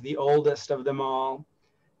was the oldest of them all,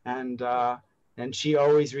 and she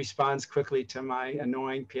always responds quickly to my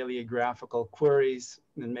annoying paleographical queries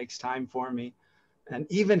and makes time for me, and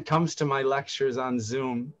even comes to my lectures on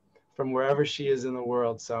Zoom from wherever she is in the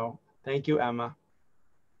world. So thank you, Emma.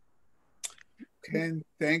 Okay,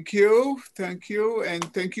 thank you, and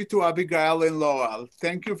thank you to Abigail and Laurel.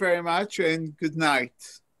 Thank you very much, and good night.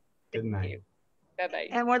 Good night. Bye-bye.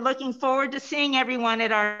 And we're looking forward to seeing everyone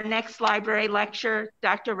at our next library lecture,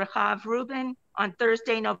 Dr. Rehav Rubin, on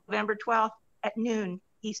Thursday, November 12th at noon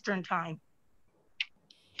Eastern Time.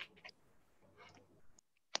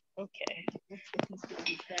 Okay, let's get these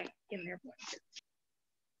babies back in their blankets.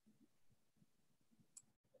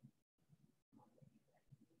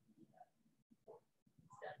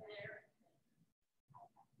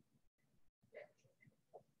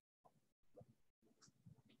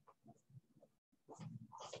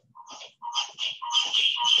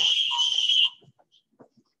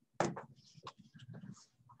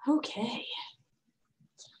 Okay.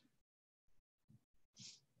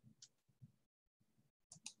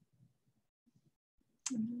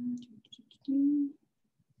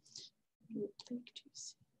 Would like to